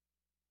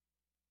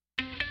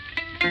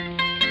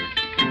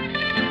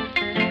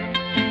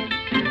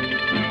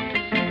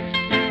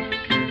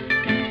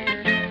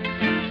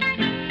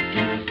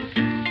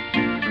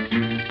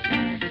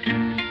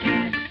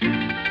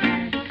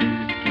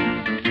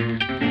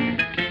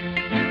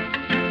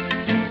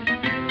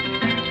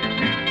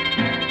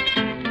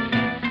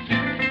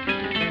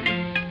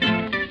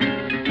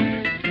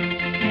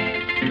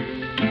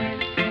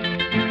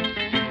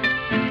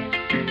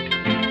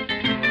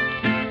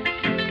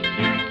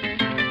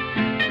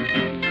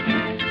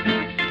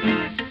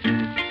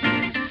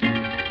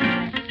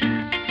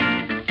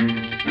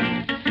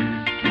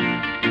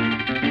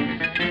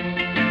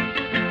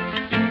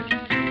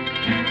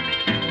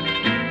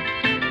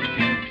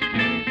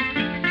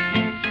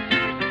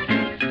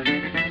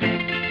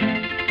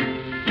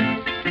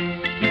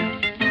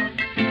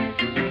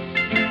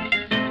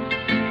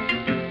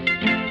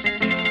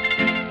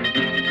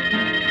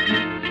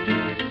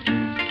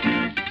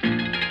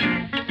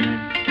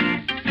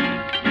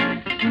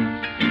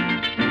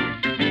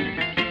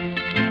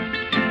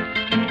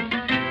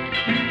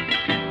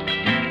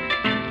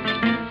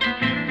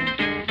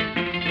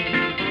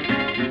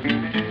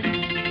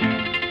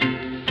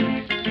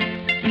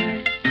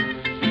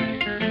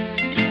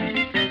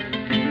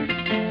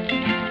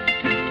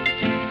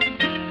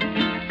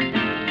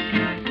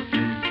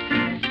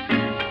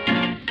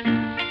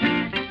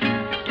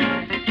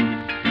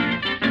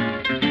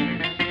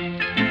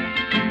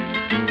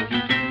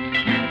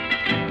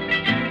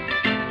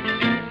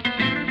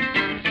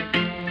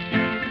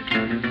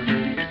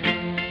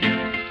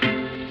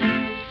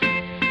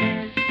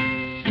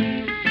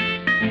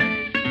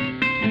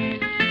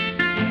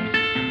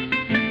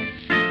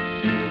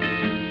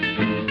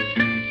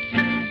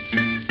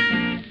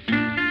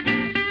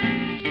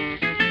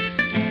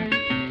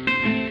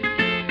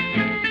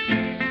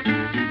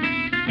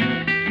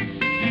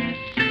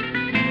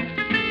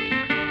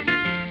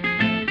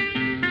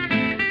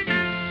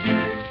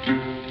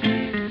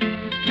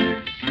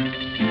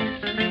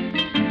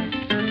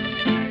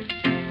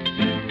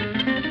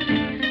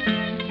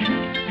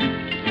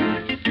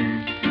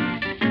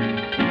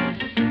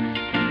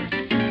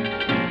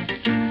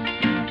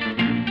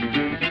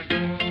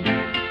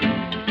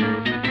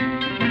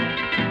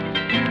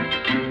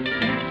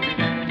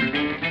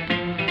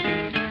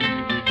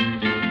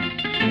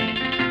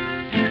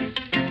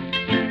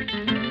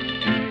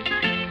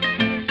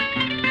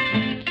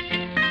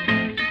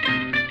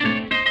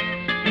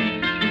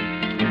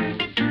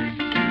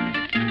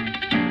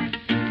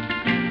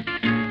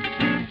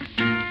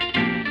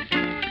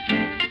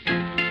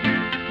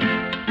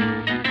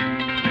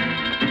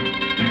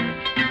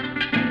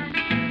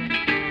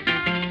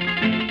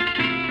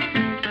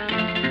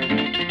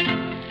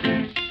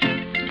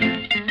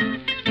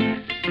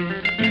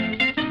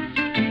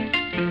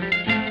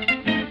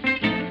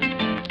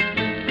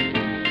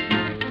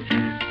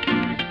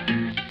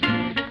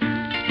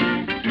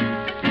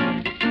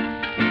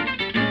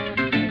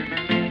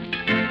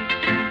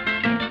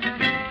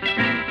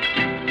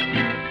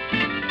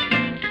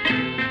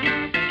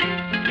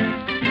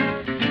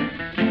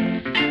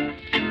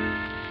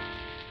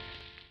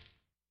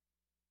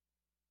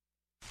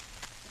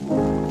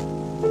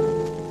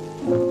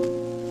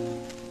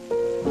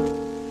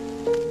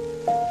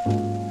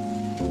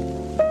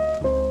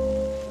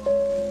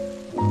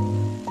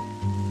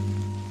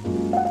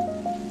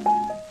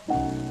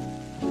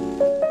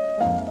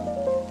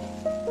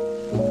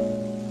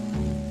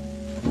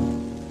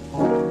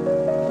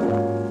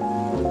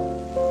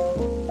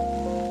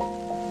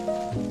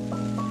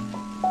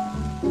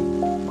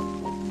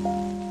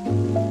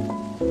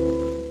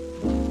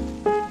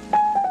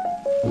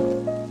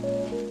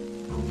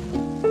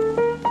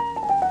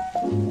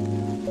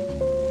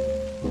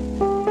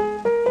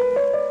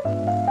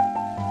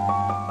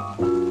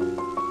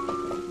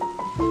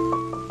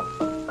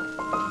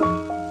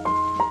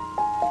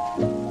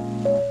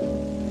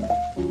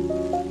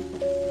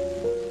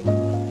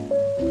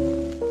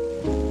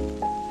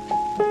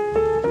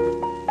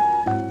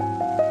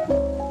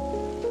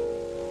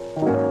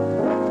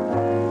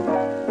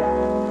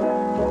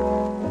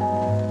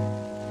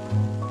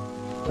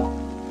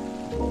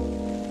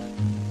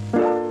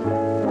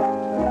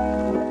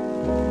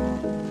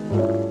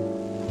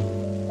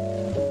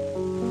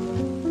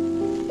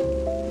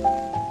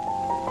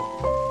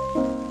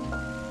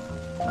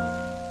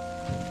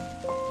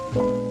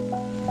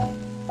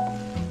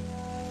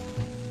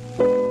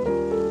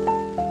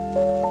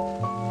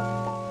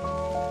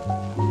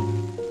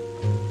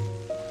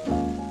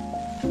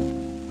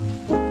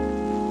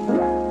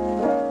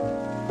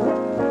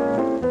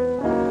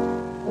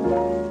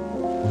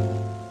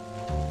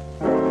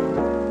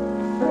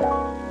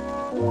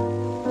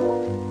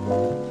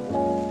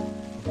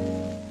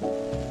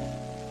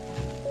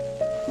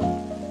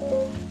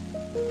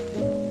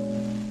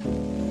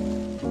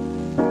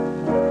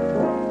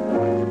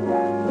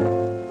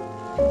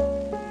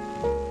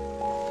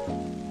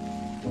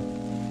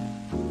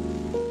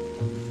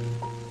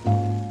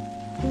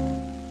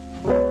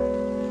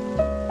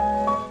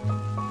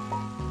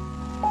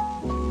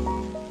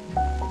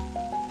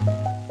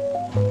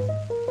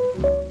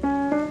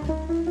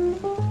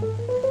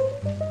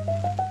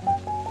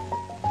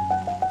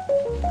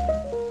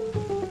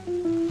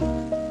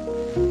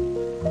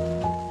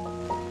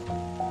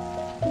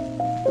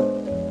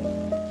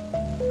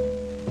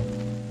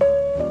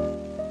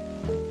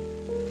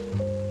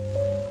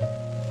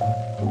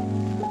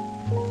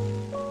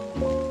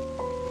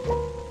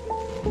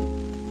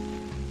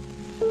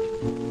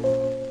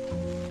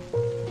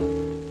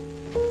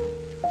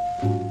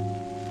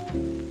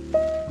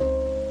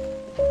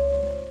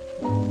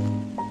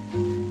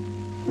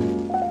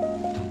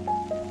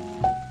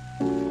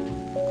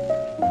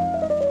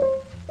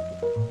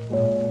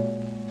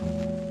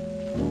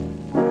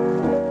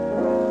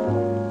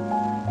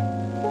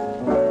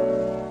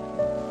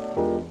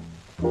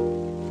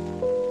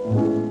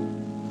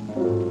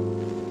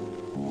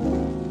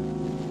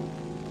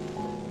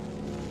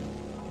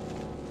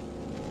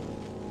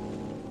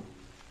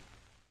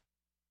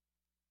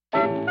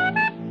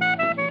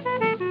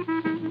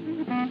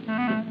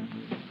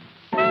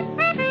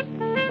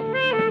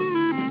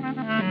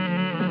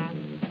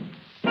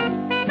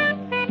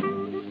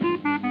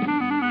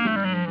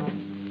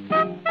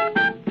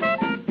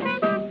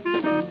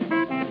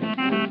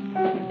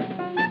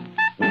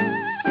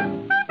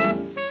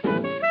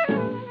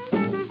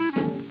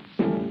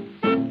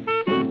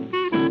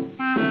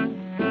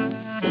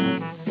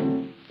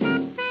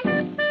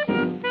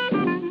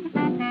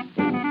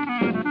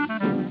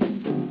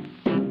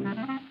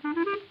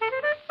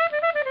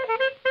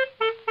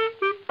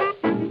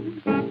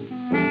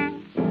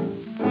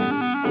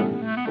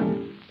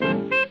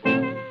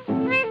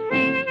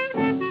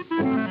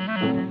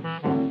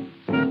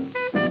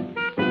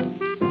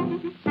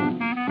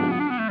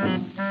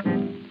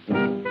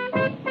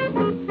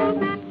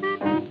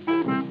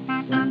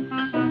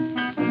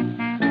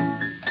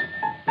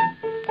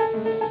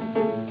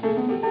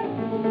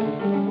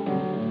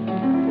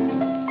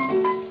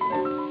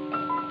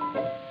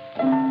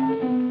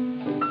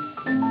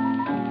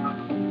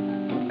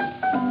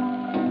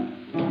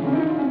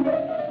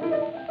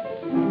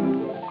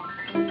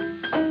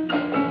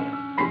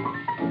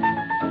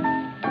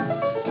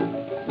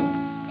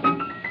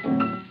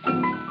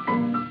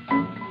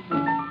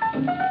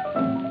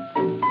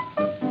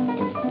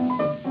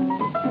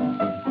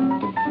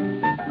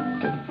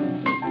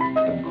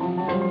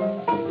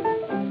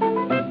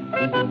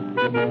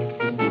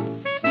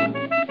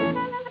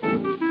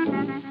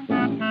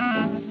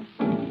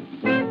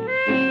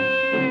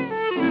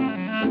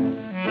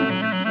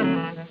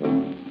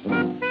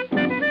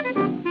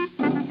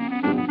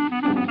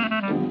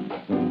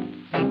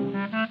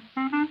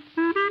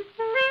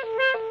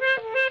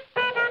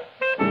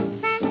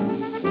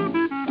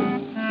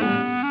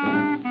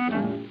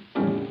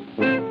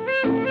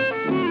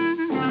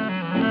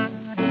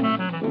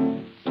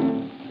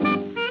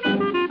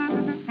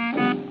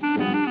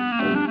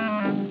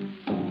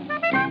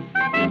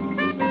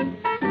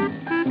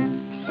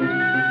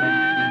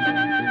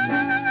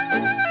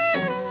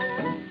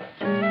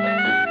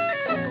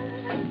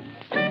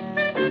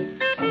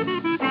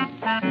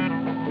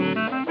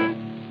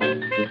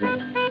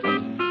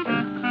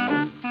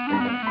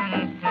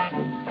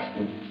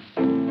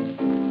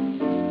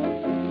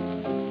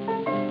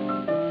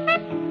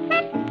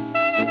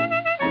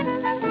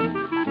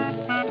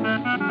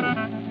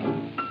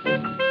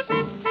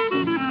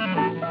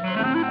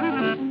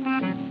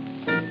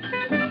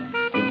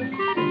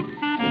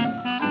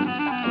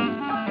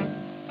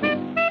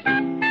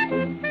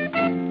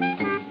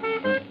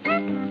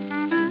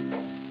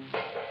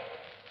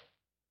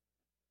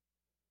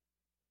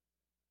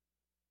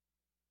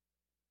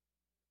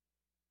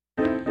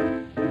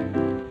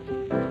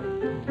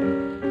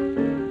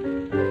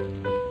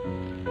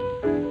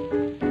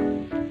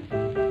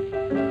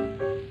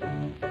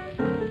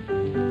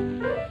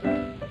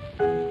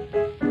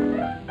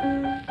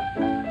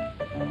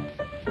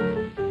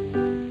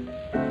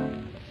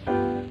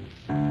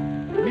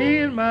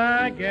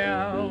 my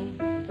gal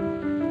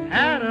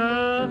had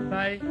a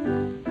fight.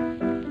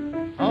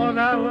 All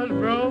I was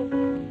broke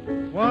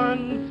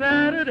one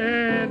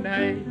Saturday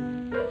night.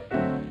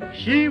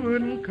 She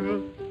wouldn't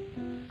cook.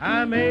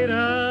 I made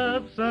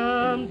up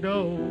some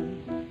dough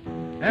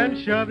and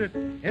shoved it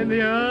in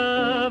the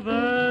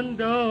oven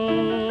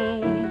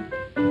door.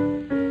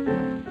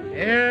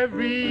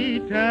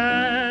 Every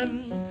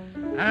time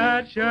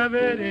I'd shove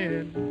it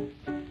in,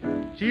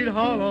 she'd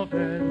haul off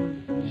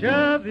and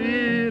shove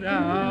it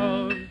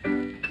out.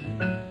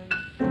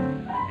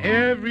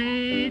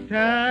 Every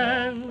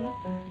time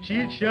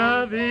she'd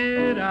shove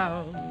it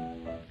out,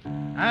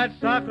 I'd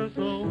sock her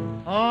so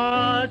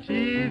hard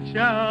she'd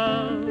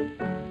shout.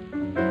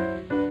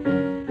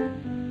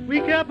 We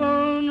kept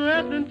on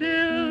wrestling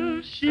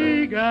till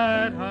she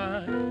got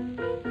hot.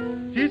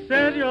 She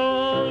said, "You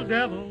old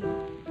devil,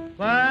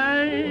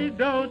 why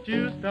don't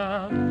you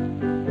stop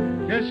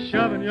just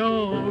shoving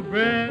your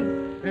bread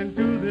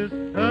into this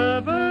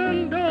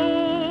oven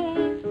door?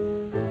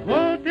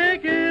 Won't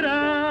take it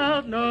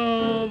out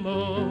no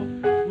more.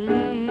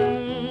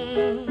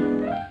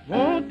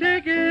 Won't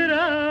take it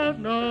out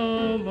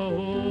no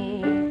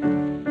more."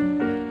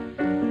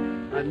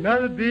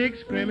 Another big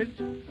scrimmage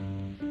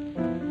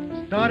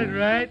started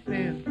right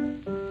then.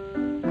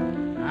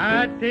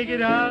 I'd take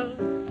it out,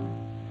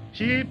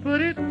 she'd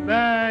put it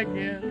back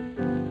in.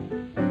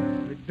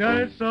 We'd done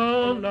it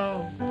so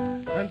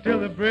long until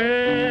the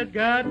bread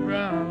got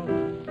brown.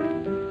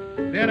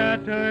 Then I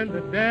turned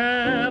the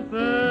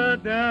damper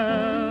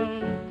down.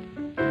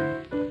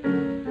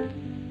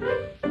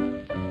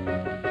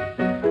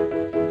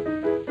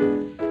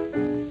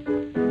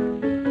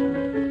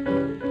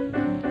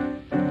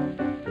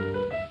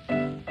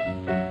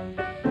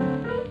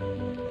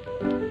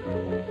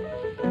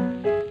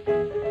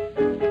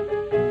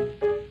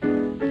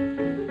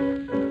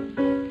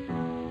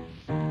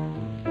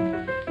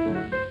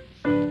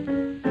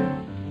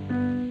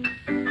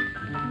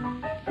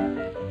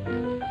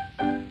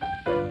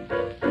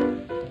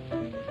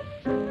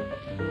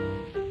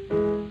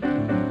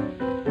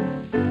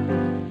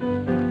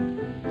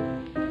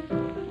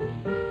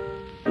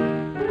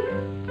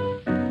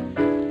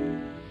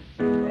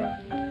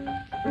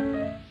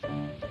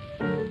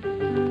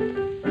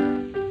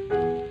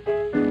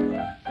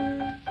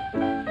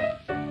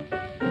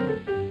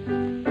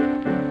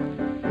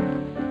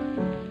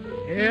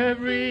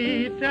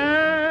 Every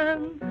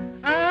time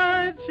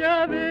I'd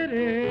shove it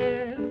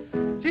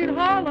in, she'd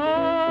haul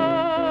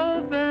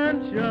off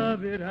and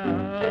shove it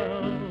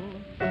out.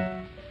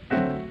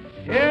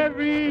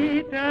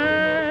 Every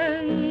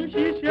time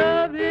she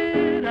shoved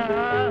it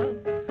out,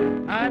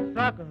 I'd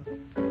sock her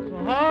so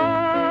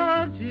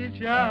hard she'd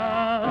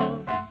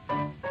shout.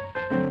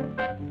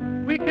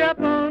 We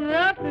kept on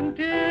wrestling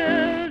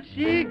till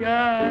she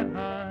got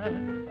hot.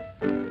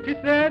 She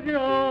said, "You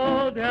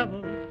old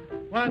devil,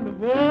 why in the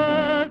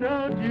world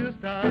don't you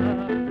stop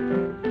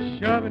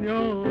shoving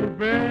your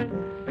bread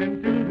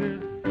into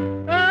this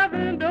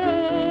oven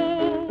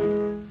door?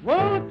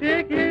 Won't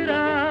take it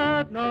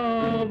out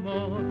no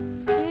more.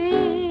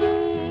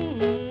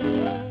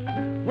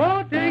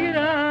 Won't take it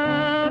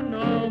out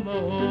no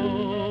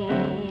more."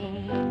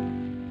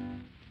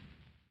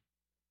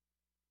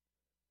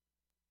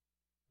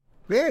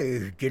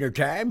 Hey, dinner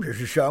time.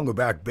 There's a song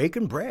about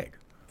baking bread.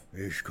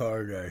 It's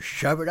called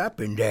Shove It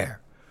Up in There,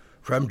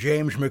 from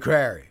James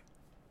McCrary.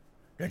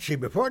 Let's see,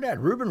 before that,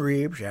 Reuben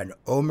Reeves and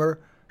Omer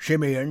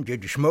Simeon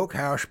did the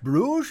Smokehouse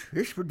Blues.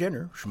 This for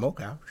dinner,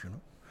 Smokehouse, you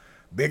know.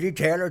 Billy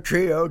Taylor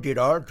Trio did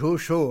All Too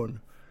Soon.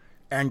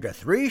 And the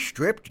Three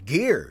Stripped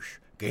Gears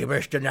gave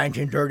us the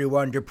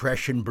 1931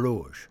 Depression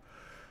Blues.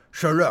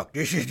 So look,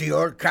 this is the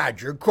old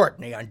codger,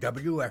 Courtney, on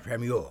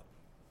WFMU.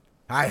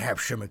 I have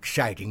some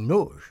exciting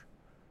news.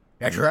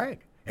 That's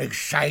right,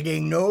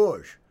 exciting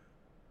news.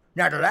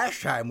 Now, the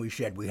last time we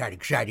said we had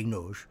exciting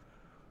news,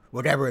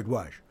 whatever it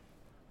was,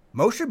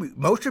 most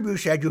of you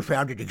said you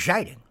found it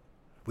exciting.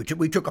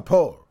 We took a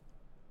poll.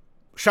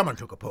 Someone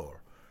took a poll.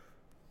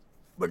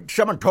 But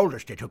someone told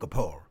us they took a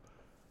poll.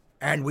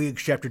 And we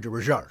accepted the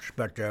results.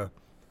 But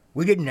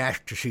we didn't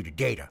ask to see the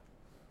data.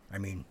 I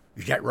mean,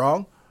 is that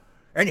wrong?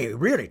 Anyway,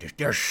 really,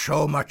 there's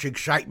so much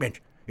excitement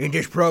in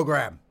this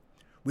program.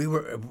 We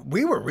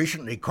were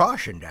recently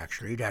cautioned,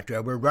 actually, that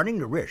we're running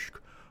the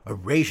risk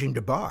of raising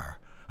the bar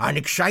on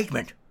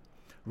excitement,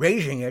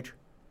 raising it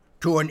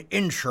to an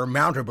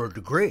insurmountable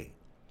degree.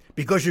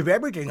 Because if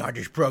everything on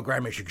this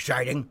program is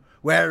exciting,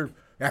 well,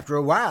 after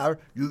a while,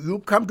 you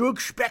come to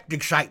expect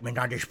excitement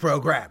on this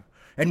program.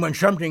 And when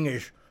something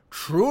is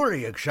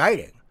truly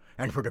exciting,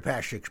 and for the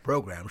past 6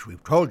 programs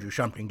we've told you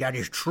something that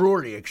is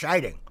truly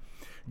exciting,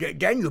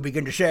 then you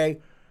begin to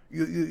say,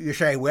 you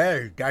say,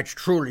 well, that's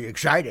truly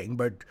exciting,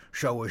 but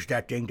so was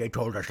that thing they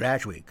told us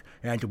last week,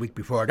 and the week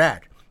before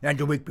that, and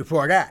the week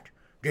before that.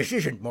 This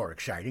isn't more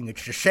exciting,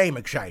 it's the same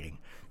exciting.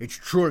 It's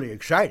truly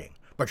exciting.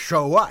 But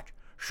so what?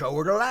 So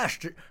were the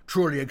last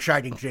truly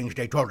exciting things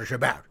they told us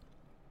about.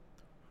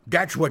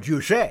 That's what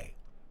you say.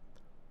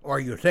 Or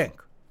you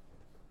think.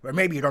 Or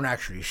maybe you don't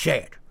actually say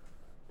it.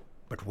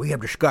 But we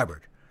have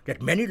discovered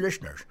that many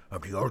listeners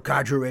of the Old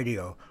Codger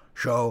Radio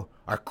Show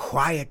are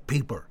quiet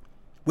people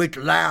with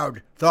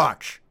loud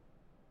thoughts.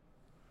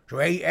 So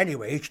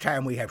anyway, each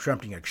time we have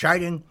something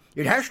exciting,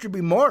 it has to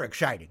be more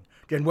exciting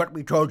than what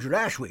we told you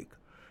last week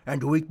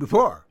and the week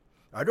before.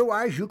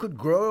 Otherwise, you could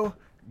grow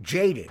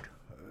jaded.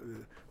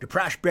 The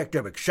prospect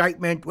of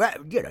excitement, well,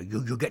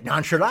 you get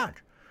nonchalant,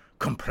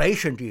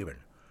 complacent even.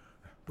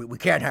 We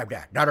can't have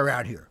that, not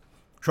around here.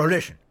 So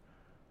listen,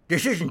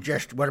 this isn't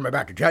just, what I'm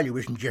about to tell you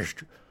isn't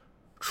just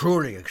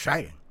truly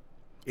exciting.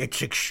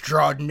 It's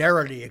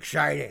extraordinarily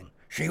exciting.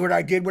 See what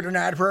I did with an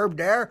adverb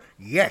there?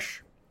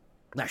 Yes.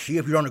 Now see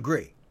if you don't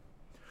agree.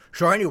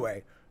 So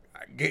anyway,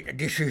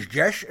 this is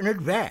just an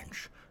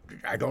advance.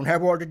 I don't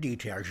have all the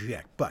details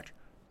yet, but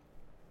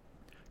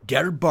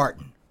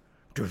Delbarton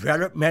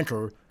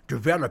Developmental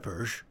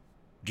Developers,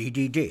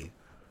 DDD,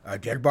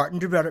 Delbarton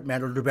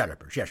Developmental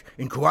Developers, yes,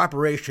 in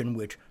cooperation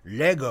with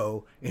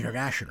Lego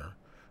International,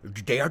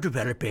 they are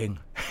developing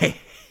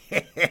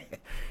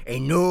a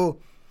new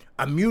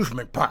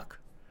amusement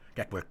park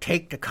that will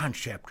take the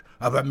concept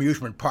of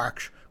amusement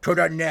parks to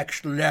the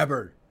next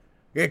level.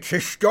 It's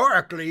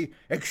historically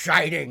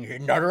exciting.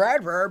 Another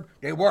adverb.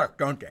 They work,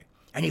 don't they?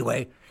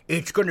 Anyway,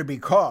 it's going to be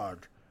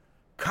called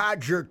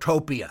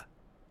Codgertopia.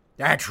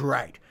 That's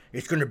right.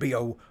 It's going to be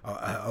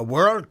a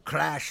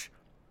world-class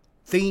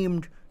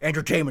themed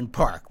entertainment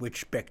park with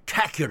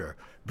spectacular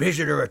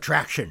visitor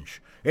attractions.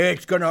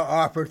 It's going to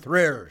offer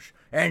thrills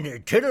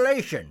and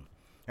titillation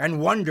and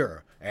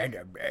wonder and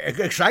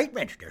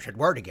excitement. There's that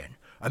word again.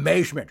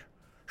 Amazement.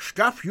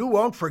 Stuff you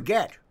won't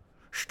forget.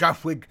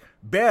 Stuff with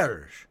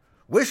bells,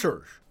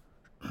 whistles,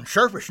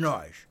 surface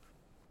noise.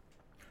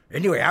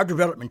 Anyway, our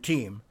development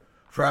team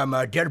from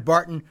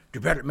Delbarton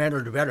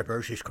Developmental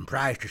Developers is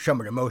comprised of some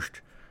of the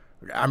most,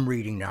 I'm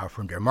reading now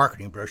from their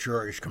marketing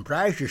brochure, is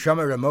comprised of some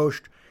of the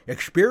most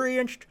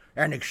experienced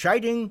and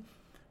exciting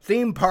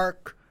theme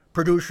park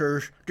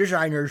producers,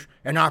 designers,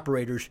 and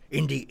operators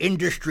in the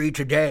industry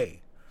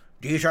today.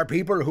 These are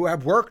people who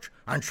have worked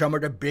on some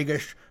of the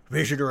biggest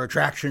visitor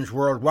attractions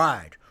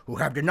worldwide, who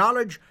have the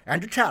knowledge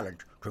and the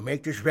talent to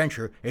make this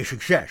venture a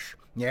success.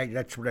 Yeah,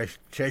 that's what it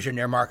says in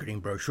their marketing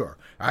brochure.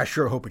 I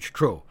sure hope it's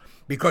true,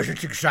 because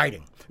it's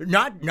exciting.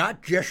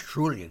 Not just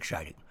truly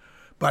exciting,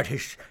 but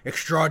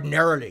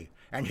extraordinarily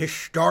and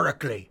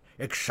historically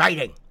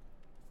exciting.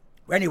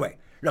 Anyway,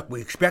 look,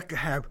 we expect to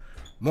have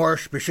more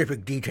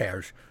specific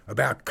details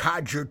about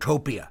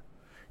Codgertopia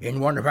in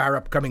one of our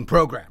upcoming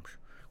programs,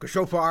 because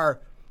so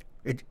far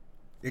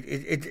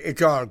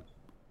it's all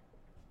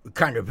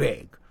kind of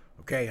vague.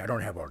 Okay, I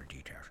don't have all the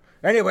details.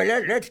 Anyway,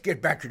 let's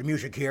get back to the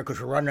music here,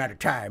 because we're running out of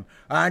time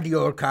on the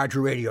Old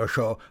Codger Radio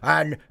Show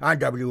on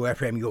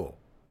WFMU.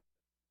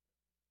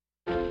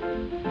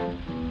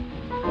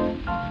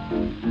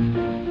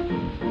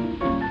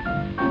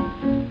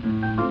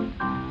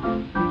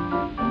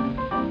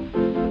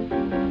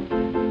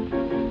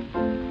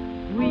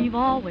 We've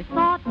always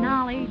thought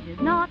knowledge is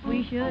not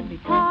we should be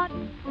taught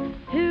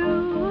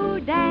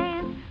to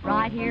dance.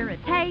 Right here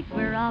at Tate,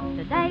 we're up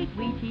to date.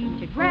 We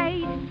teach a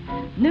great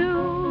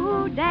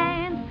new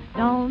dance.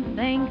 Don't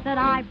think that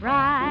I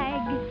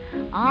brag.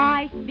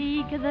 I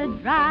speak of the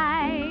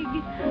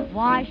drag.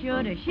 Why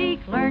should a sheik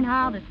learn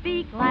how to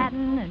speak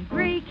Latin and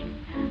Greek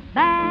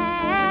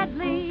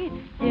badly?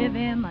 Give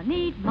him a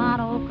neat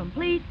motto,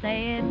 complete,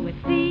 say it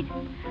with feet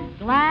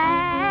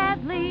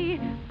gladly.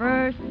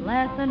 First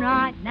lesson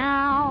right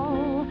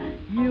now.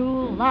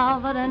 You'll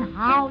love it, and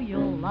how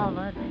you'll love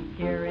it.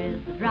 Here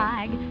is the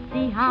drag.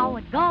 See how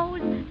it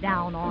goes.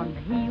 Down on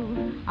the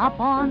heels, up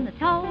on the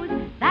toes.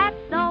 That's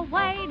the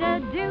way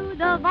to do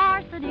the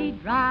varsity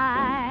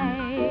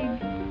drag.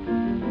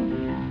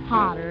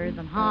 Hotter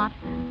than hot,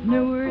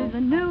 newer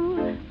than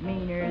new,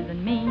 meaner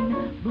than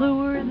mean,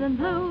 bluer than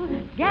blue.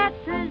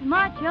 Gets as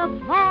much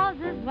applause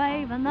as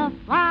waving the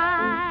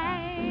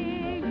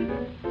flag.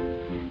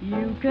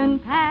 You can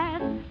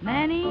pass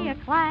many a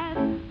class,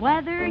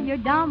 whether you're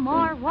dumb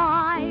or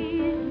wise,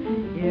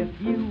 if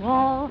you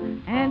all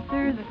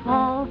answer the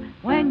call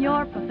when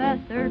your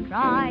professor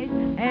cries.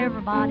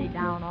 Everybody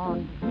down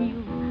on the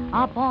heels,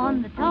 up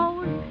on the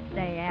toes,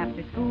 stay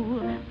after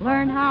school,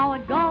 learn how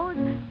it goes.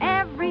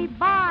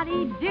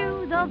 Everybody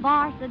do the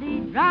varsity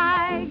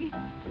drag.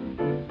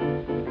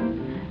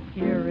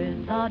 Here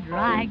is the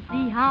drag,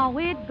 see how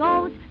it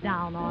goes.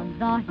 Down on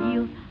the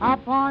heels,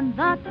 up on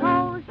the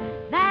toes.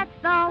 That's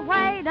the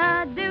way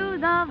to do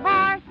the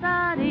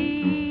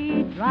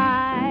varsity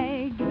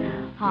drag.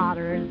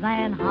 Hotter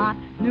than hot,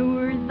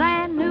 newer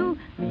than new,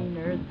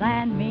 meaner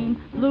than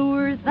mean,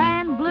 bluer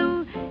than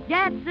blue.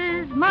 Gets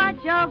as much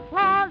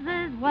applause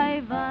as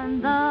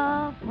waving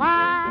the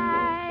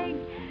flag.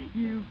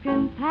 You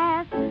can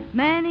pass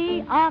many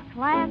a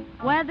class,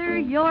 whether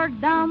you're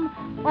dumb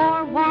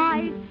or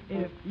wise,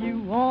 if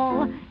you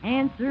all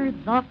answer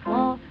the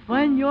call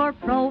when your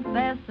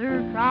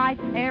professor cries.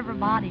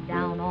 Everybody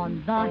down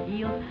on the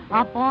heels,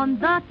 up on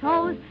the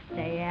toes,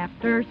 stay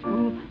after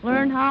school,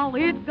 learn how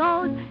it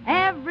goes.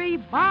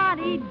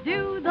 Everybody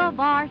do the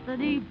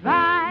varsity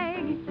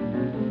drag.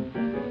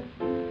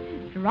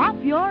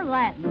 Drop your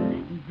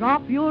Latin,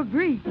 drop your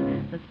Greek.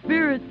 The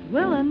spirit's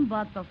willing,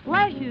 but the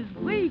flesh is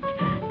weak.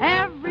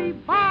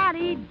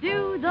 Everybody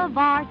do the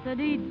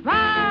varsity drag.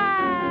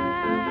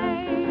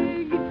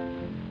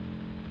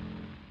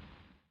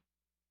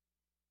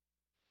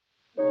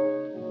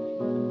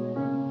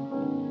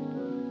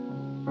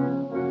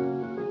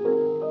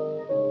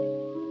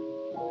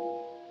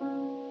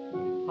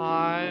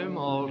 I'm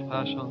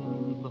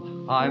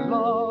old-fashioned. I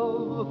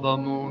love the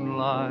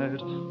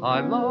moonlight.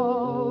 I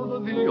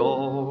love the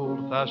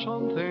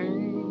old-fashioned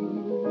things.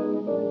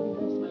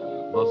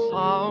 The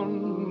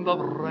sound of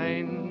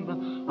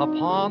rain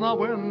upon a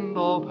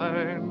window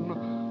pane,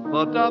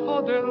 the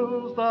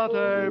daffodils that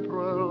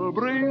April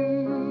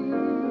brings.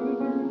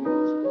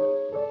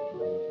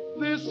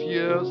 This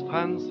year's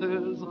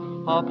fancies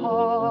are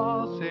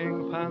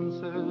passing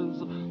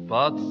fancies,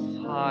 but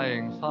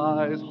sighing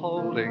sighs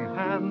holding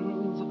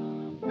hands,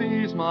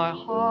 these my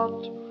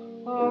heart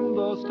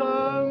understands.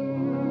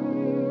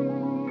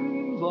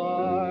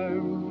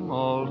 I'm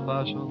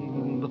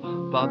old-fashioned,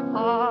 but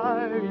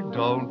I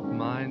don't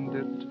mind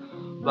it.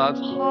 That's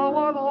how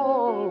I'll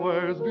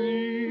always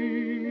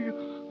be,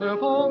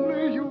 if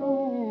only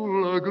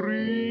you'll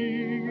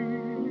agree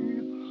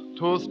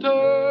to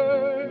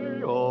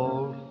stay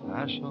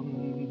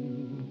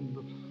old-fashioned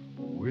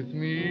with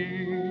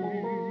me.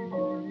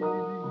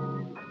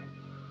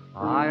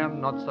 I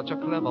am not such a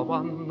clever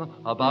one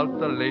about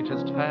the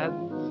latest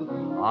fads.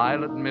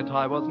 I'll admit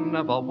I was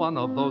never one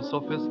of those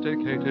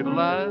sophisticated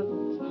lads.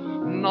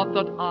 Not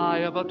that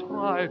I ever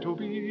try to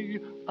be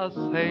a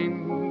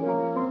saint.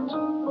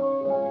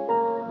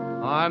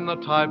 I'm the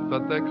type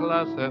that they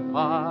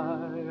classify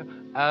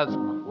as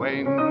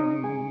quaint.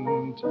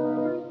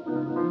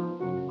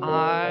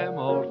 I'm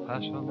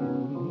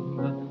old-fashioned.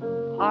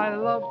 I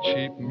love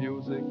cheap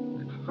music,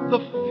 the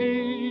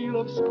feel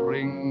of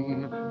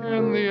spring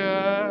in the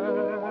air.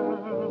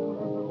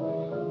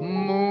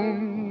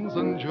 Moons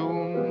and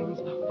Junes,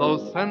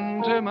 those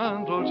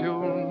sentimental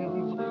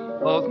tunes,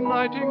 those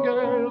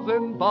nightingales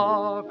in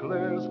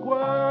Berkeley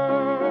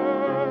Square.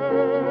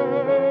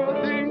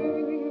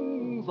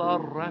 Things are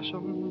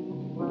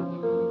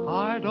rationed,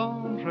 I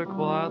don't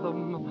require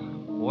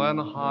them. When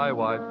high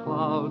white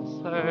clouds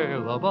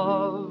sail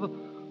above,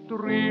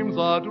 dreams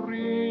are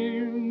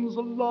dreams,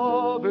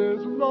 love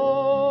is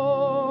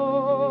love.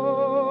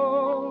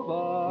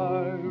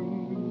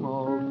 I'm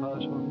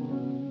old-fashioned.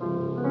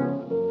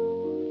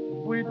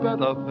 We'd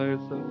better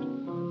face it,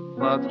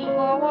 that's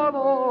how I'll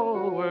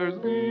always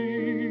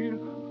be,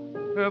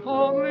 if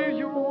only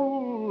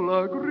you'll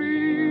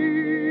agree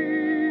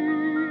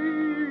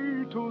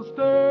to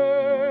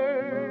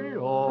stay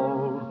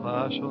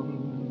old-fashioned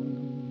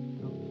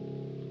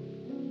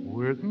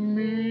with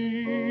me.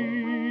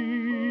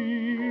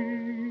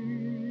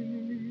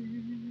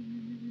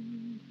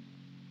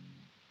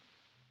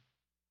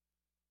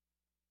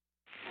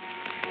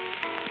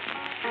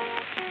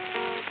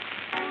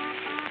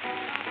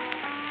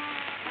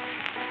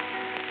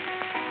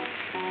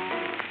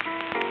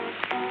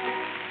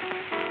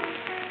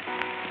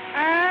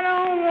 I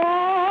don't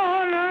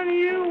want none of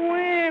you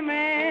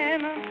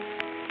women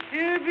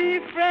to be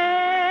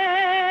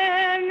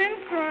fretting and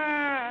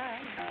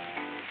crying.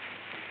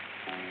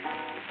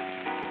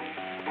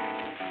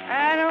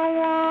 I don't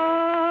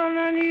want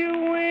none of you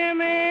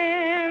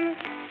women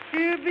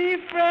to be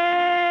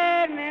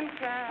fretting and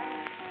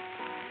crying.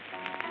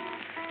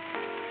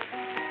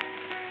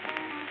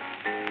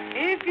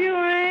 If you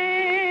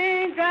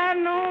ain't got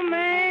no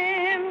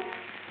man,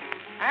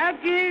 I'll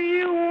give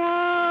you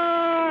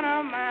one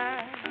of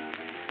mine.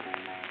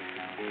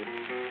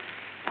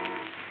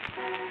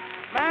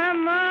 My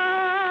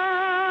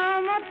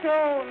mama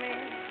told me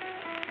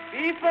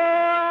before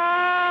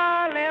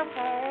I left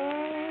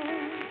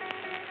home.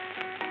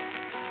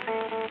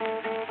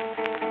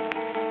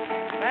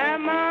 My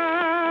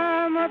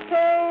mama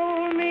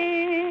told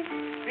me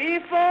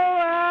before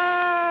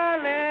I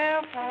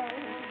left home.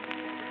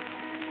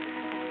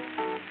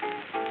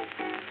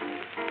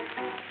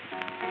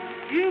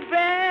 You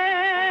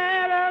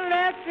better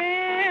let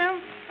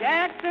them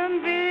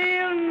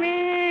Jacksonville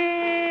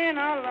men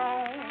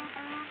alone.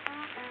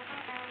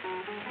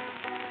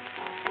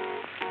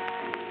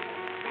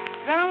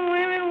 Some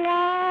women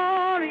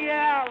want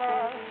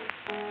yellow,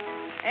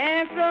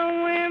 and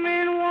some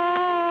women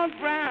want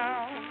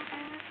brown.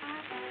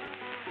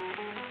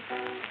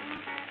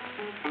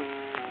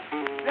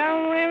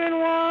 Some women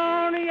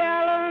want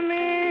yellow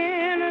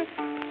men,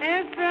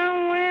 and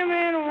some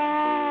women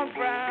want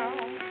brown.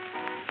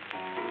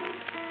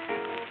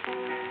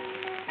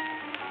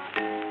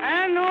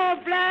 I know a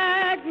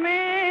black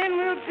man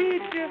will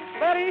beat you,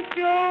 but he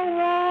sure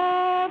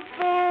won't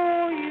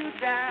throw you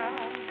down.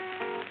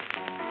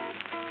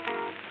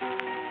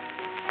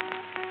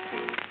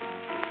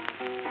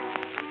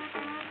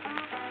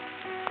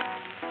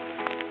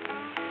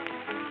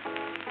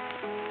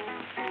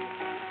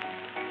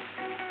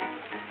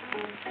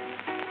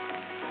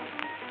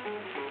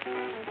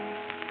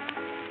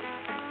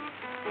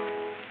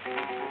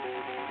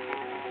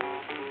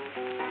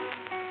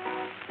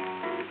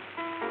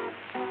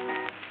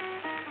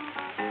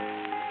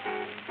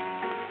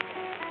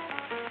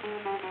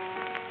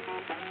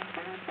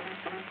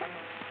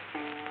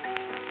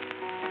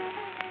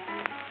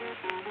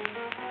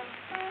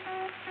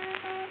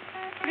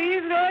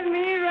 let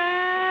me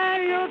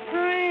ride your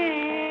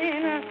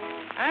train.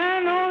 I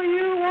know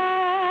you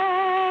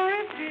want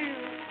it too.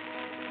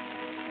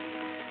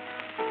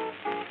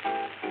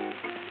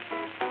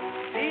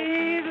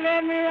 Please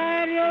let me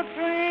ride your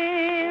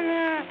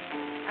train.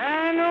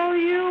 I know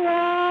you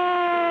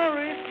want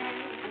it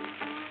too.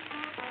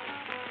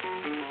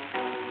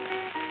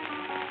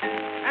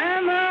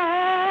 I'm a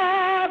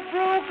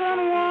heartbroken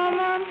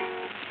woman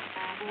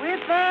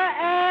with a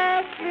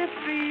ashley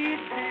street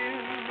view.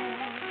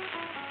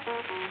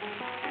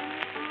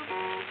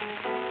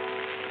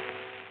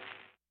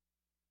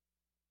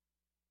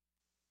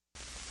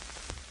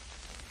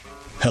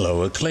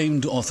 Hello,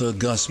 acclaimed author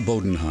Gus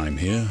Bodenheim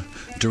here,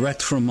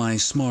 direct from my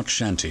smart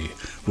shanty,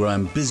 where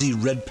I'm busy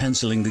red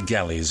penciling the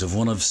galleys of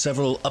one of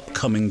several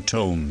upcoming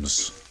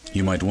tomes.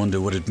 You might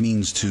wonder what it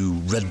means to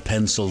red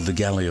pencil the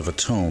galley of a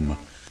tome.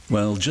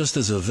 Well, just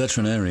as a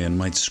veterinarian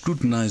might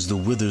scrutinize the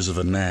withers of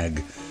a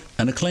nag,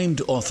 an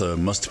acclaimed author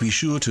must be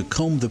sure to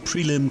comb the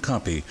prelim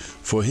copy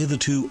for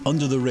hitherto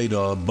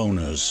under-the-radar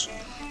boners.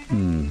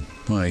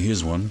 Why,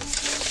 here's one.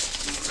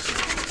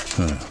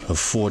 A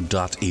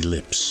 4-dot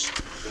ellipse.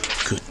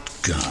 Good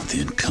God,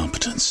 the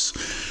incompetence.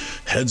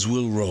 Heads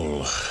will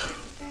roll.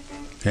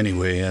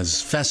 Anyway,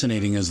 as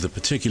fascinating as the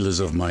particulars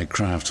of my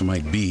craft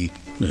might be,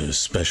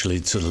 especially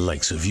to the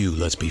likes of you,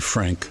 let's be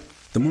frank,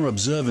 the more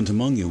observant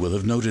among you will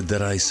have noted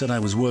that I said I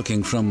was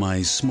working from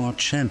my smart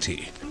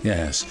shanty.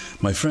 Yes,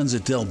 my friends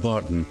at Del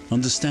Barton,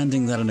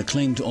 understanding that an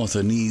acclaimed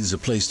author needs a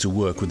place to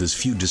work with as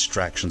few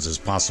distractions as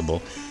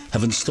possible,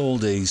 have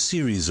installed a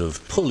series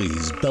of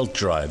pulleys, belt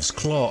drives,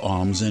 claw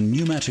arms, and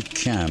pneumatic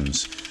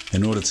cams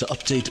in order to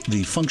update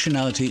the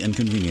functionality and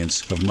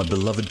convenience of my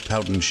beloved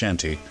Powhatan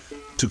shanty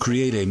to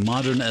create a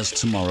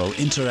modern-as-tomorrow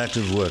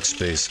interactive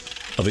workspace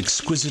of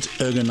exquisite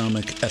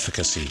ergonomic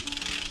efficacy.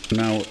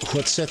 Now,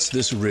 what sets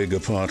this rig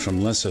apart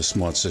from lesser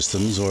smart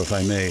systems, or if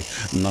I may,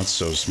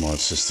 not-so-smart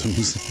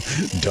systems,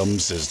 dumb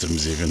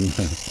systems even,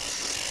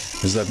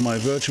 is that my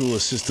virtual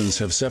assistants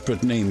have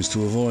separate names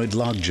to avoid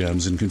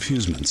logjams and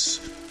confusements.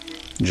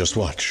 Just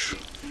watch.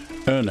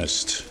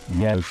 Ernest.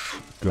 Yes,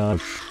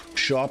 Gus.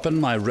 Sharpen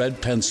my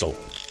red pencil.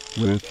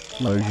 With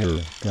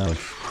pleasure, Gus.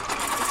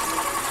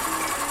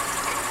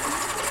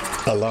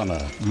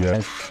 Alana.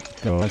 Yes,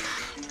 Gus.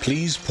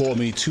 Please pour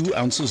me 2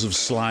 ounces of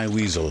Sly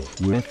Weasel.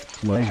 With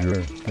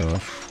pleasure,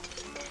 Gus.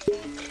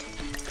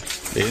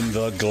 In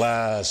the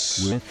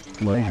glass. With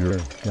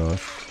pleasure,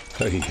 Gus.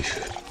 Hey.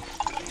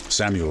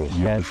 Samuel.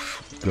 Yes,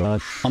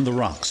 Gus. On the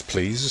rocks,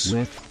 please.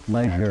 With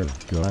pleasure,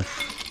 Gus.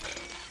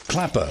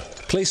 Clapper,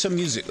 play some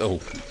music.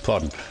 Oh,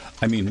 pardon.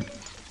 I mean...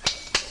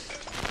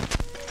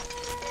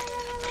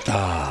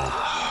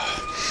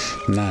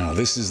 Now,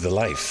 this is the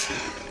life.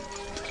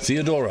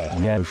 Theodora.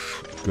 Yes,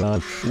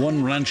 Gus.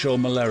 1 Rancho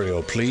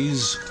Malario,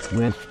 please.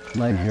 With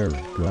pleasure,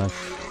 Gus.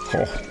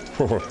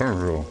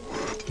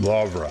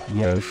 Barbara.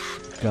 Yes,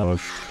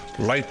 Gus.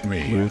 Light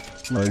me. With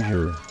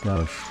pleasure,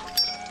 Gus.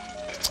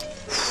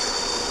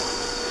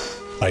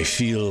 I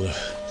feel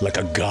like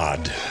a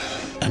god.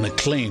 An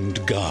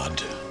acclaimed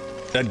god.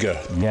 Edgar.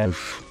 Yes,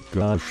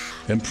 Gus.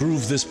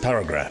 Improve this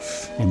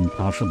paragraph.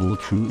 Impossible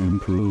to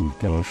improve,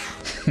 Gus.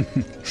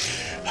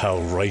 How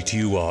right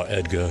you are,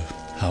 Edgar.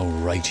 How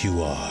right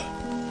you are.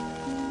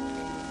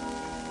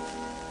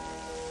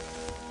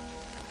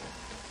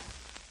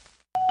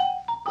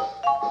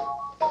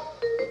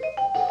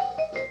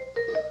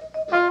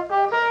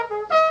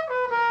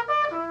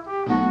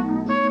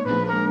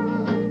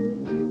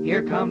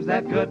 Here comes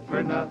that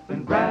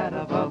good-for-nothing brat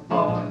of a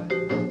boy.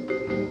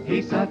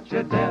 He's such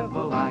a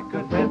devil I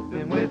could rip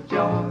him with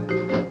joy.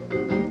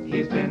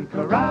 He's been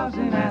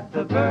carousing at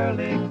the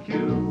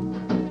Burlingame.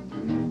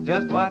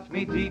 Just watch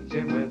me teach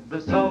him with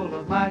the sole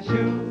of my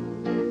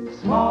shoe.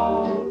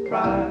 Small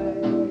fry,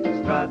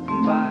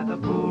 strutting by the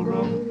pool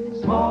room.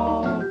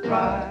 Small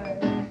fry,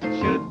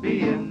 should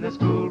be in the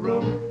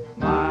schoolroom.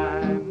 My,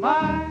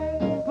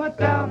 put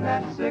down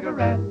that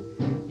cigarette.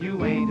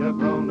 You ain't a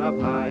grown-up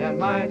high and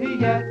mighty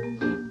yet.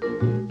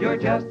 You're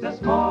just a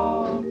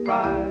small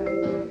fry,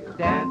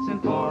 dancing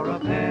for a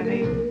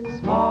penny.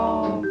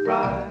 Small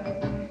fry,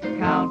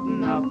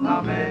 counting up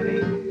how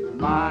many.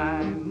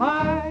 My,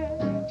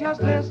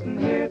 just listen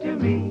here to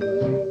me.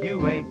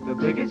 You ain't the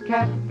biggest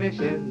catfish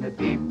in the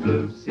deep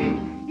blue sea.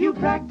 You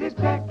practice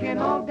pecking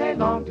all day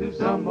long to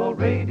some old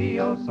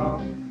radio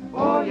song.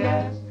 Oh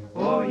yes,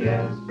 oh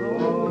yes,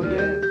 oh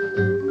yes.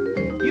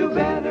 You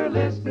better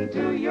listen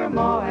to your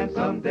ma and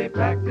someday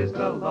practice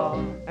the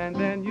law. And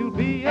then you'll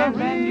be a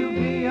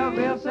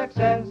real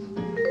success.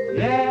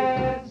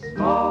 Yes,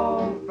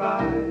 small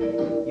fry.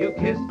 You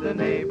kiss the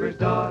neighbor's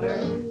daughter.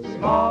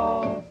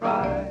 Small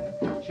fry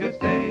should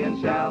stay in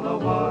shallow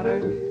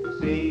water.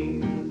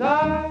 Seems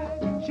I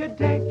should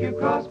take you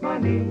across my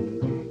knee.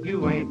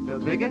 You ain't the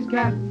biggest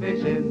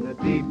catfish in the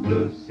deep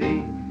blue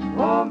sea.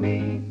 Oh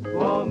me,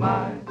 oh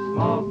my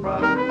small fry.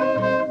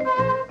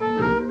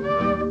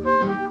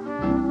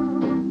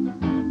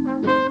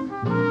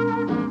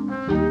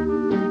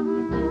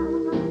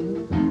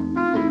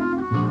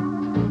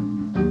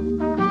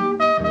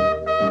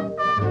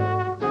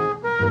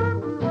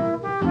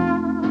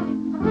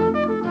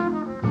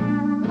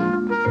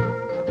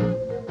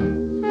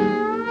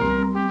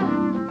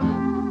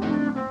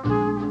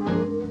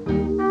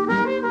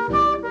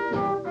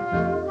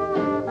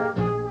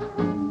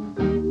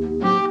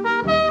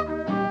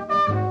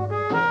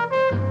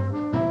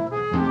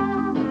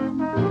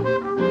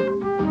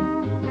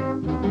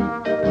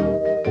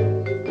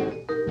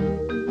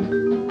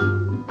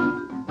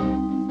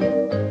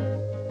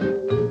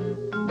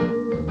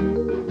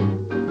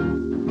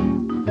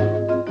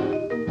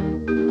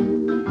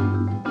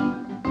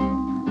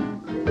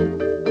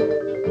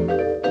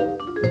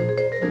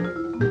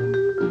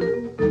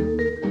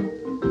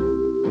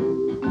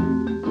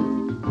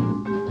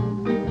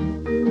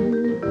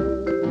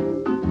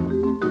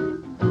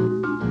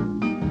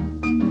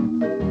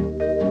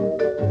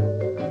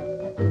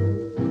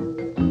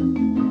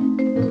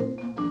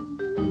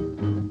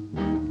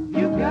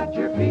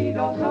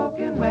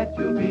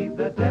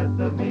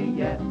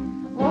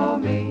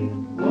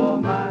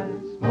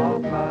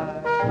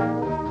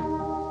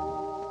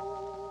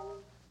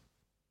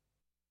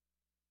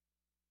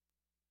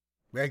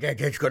 Well,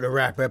 that's going to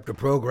wrap up the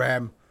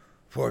program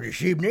for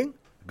this evening.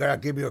 Gotta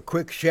give you a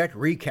quick set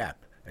recap,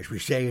 as we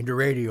say in the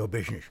radio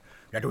business.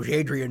 That was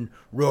Adrian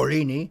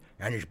Rollini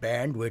and his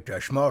band with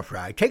Small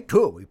Fry. Take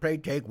 2. We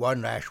played take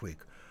 1 last week.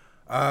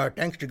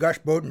 Thanks to Gus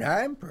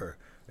Bodenheim for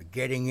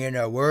getting in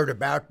a word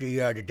about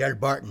the Del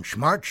Barton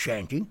Smart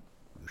Shanty.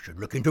 You should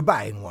look into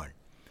buying one.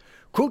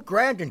 Coot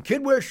Grant and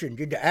Kid Wilson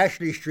did the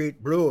Ashley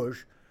Street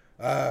Blues.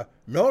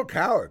 Noel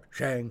Coward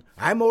sang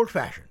I'm Old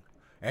Fashioned.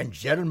 And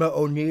Zelma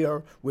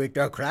O'Neill with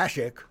the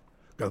classic,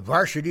 The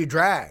Varsity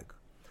Drag.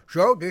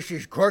 So this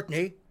is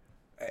Courtney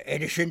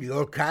Edison, the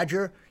old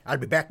codger. I'll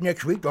be back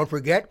next week. Don't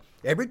forget,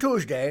 every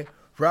Tuesday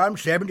from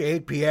 7 to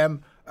 8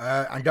 p.m.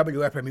 On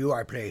WFMU,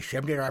 I play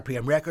 70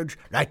 RPM records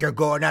like they're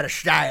going out of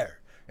style.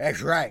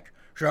 That's right.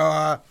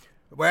 So,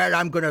 well,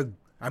 I'm gonna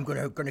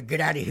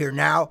get out of here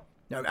now.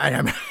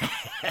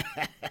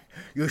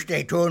 You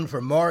stay tuned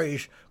for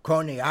Maury's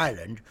Coney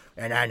Island,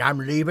 and I'm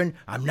leaving.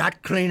 I'm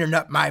not cleaning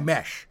up my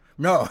mess.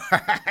 No,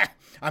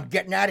 I'm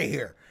getting out of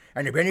here.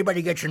 And if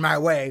anybody gets in my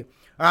way,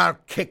 I'll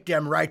kick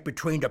them right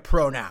between the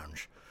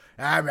pronouns.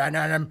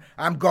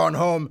 I'm going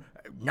home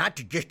not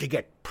just to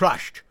get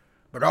plushed,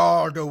 but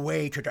all the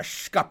way to the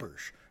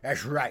scuppers.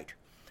 That's right.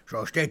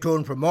 So stay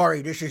tuned for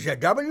Maury. This is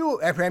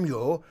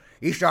WFMU,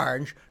 East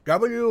Orange,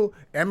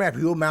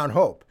 WMFU Mount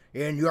Hope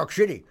in New York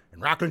City,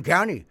 in Rockland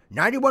County,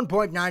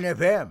 91.9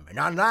 FM, and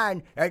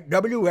online at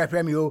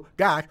WFMU.org.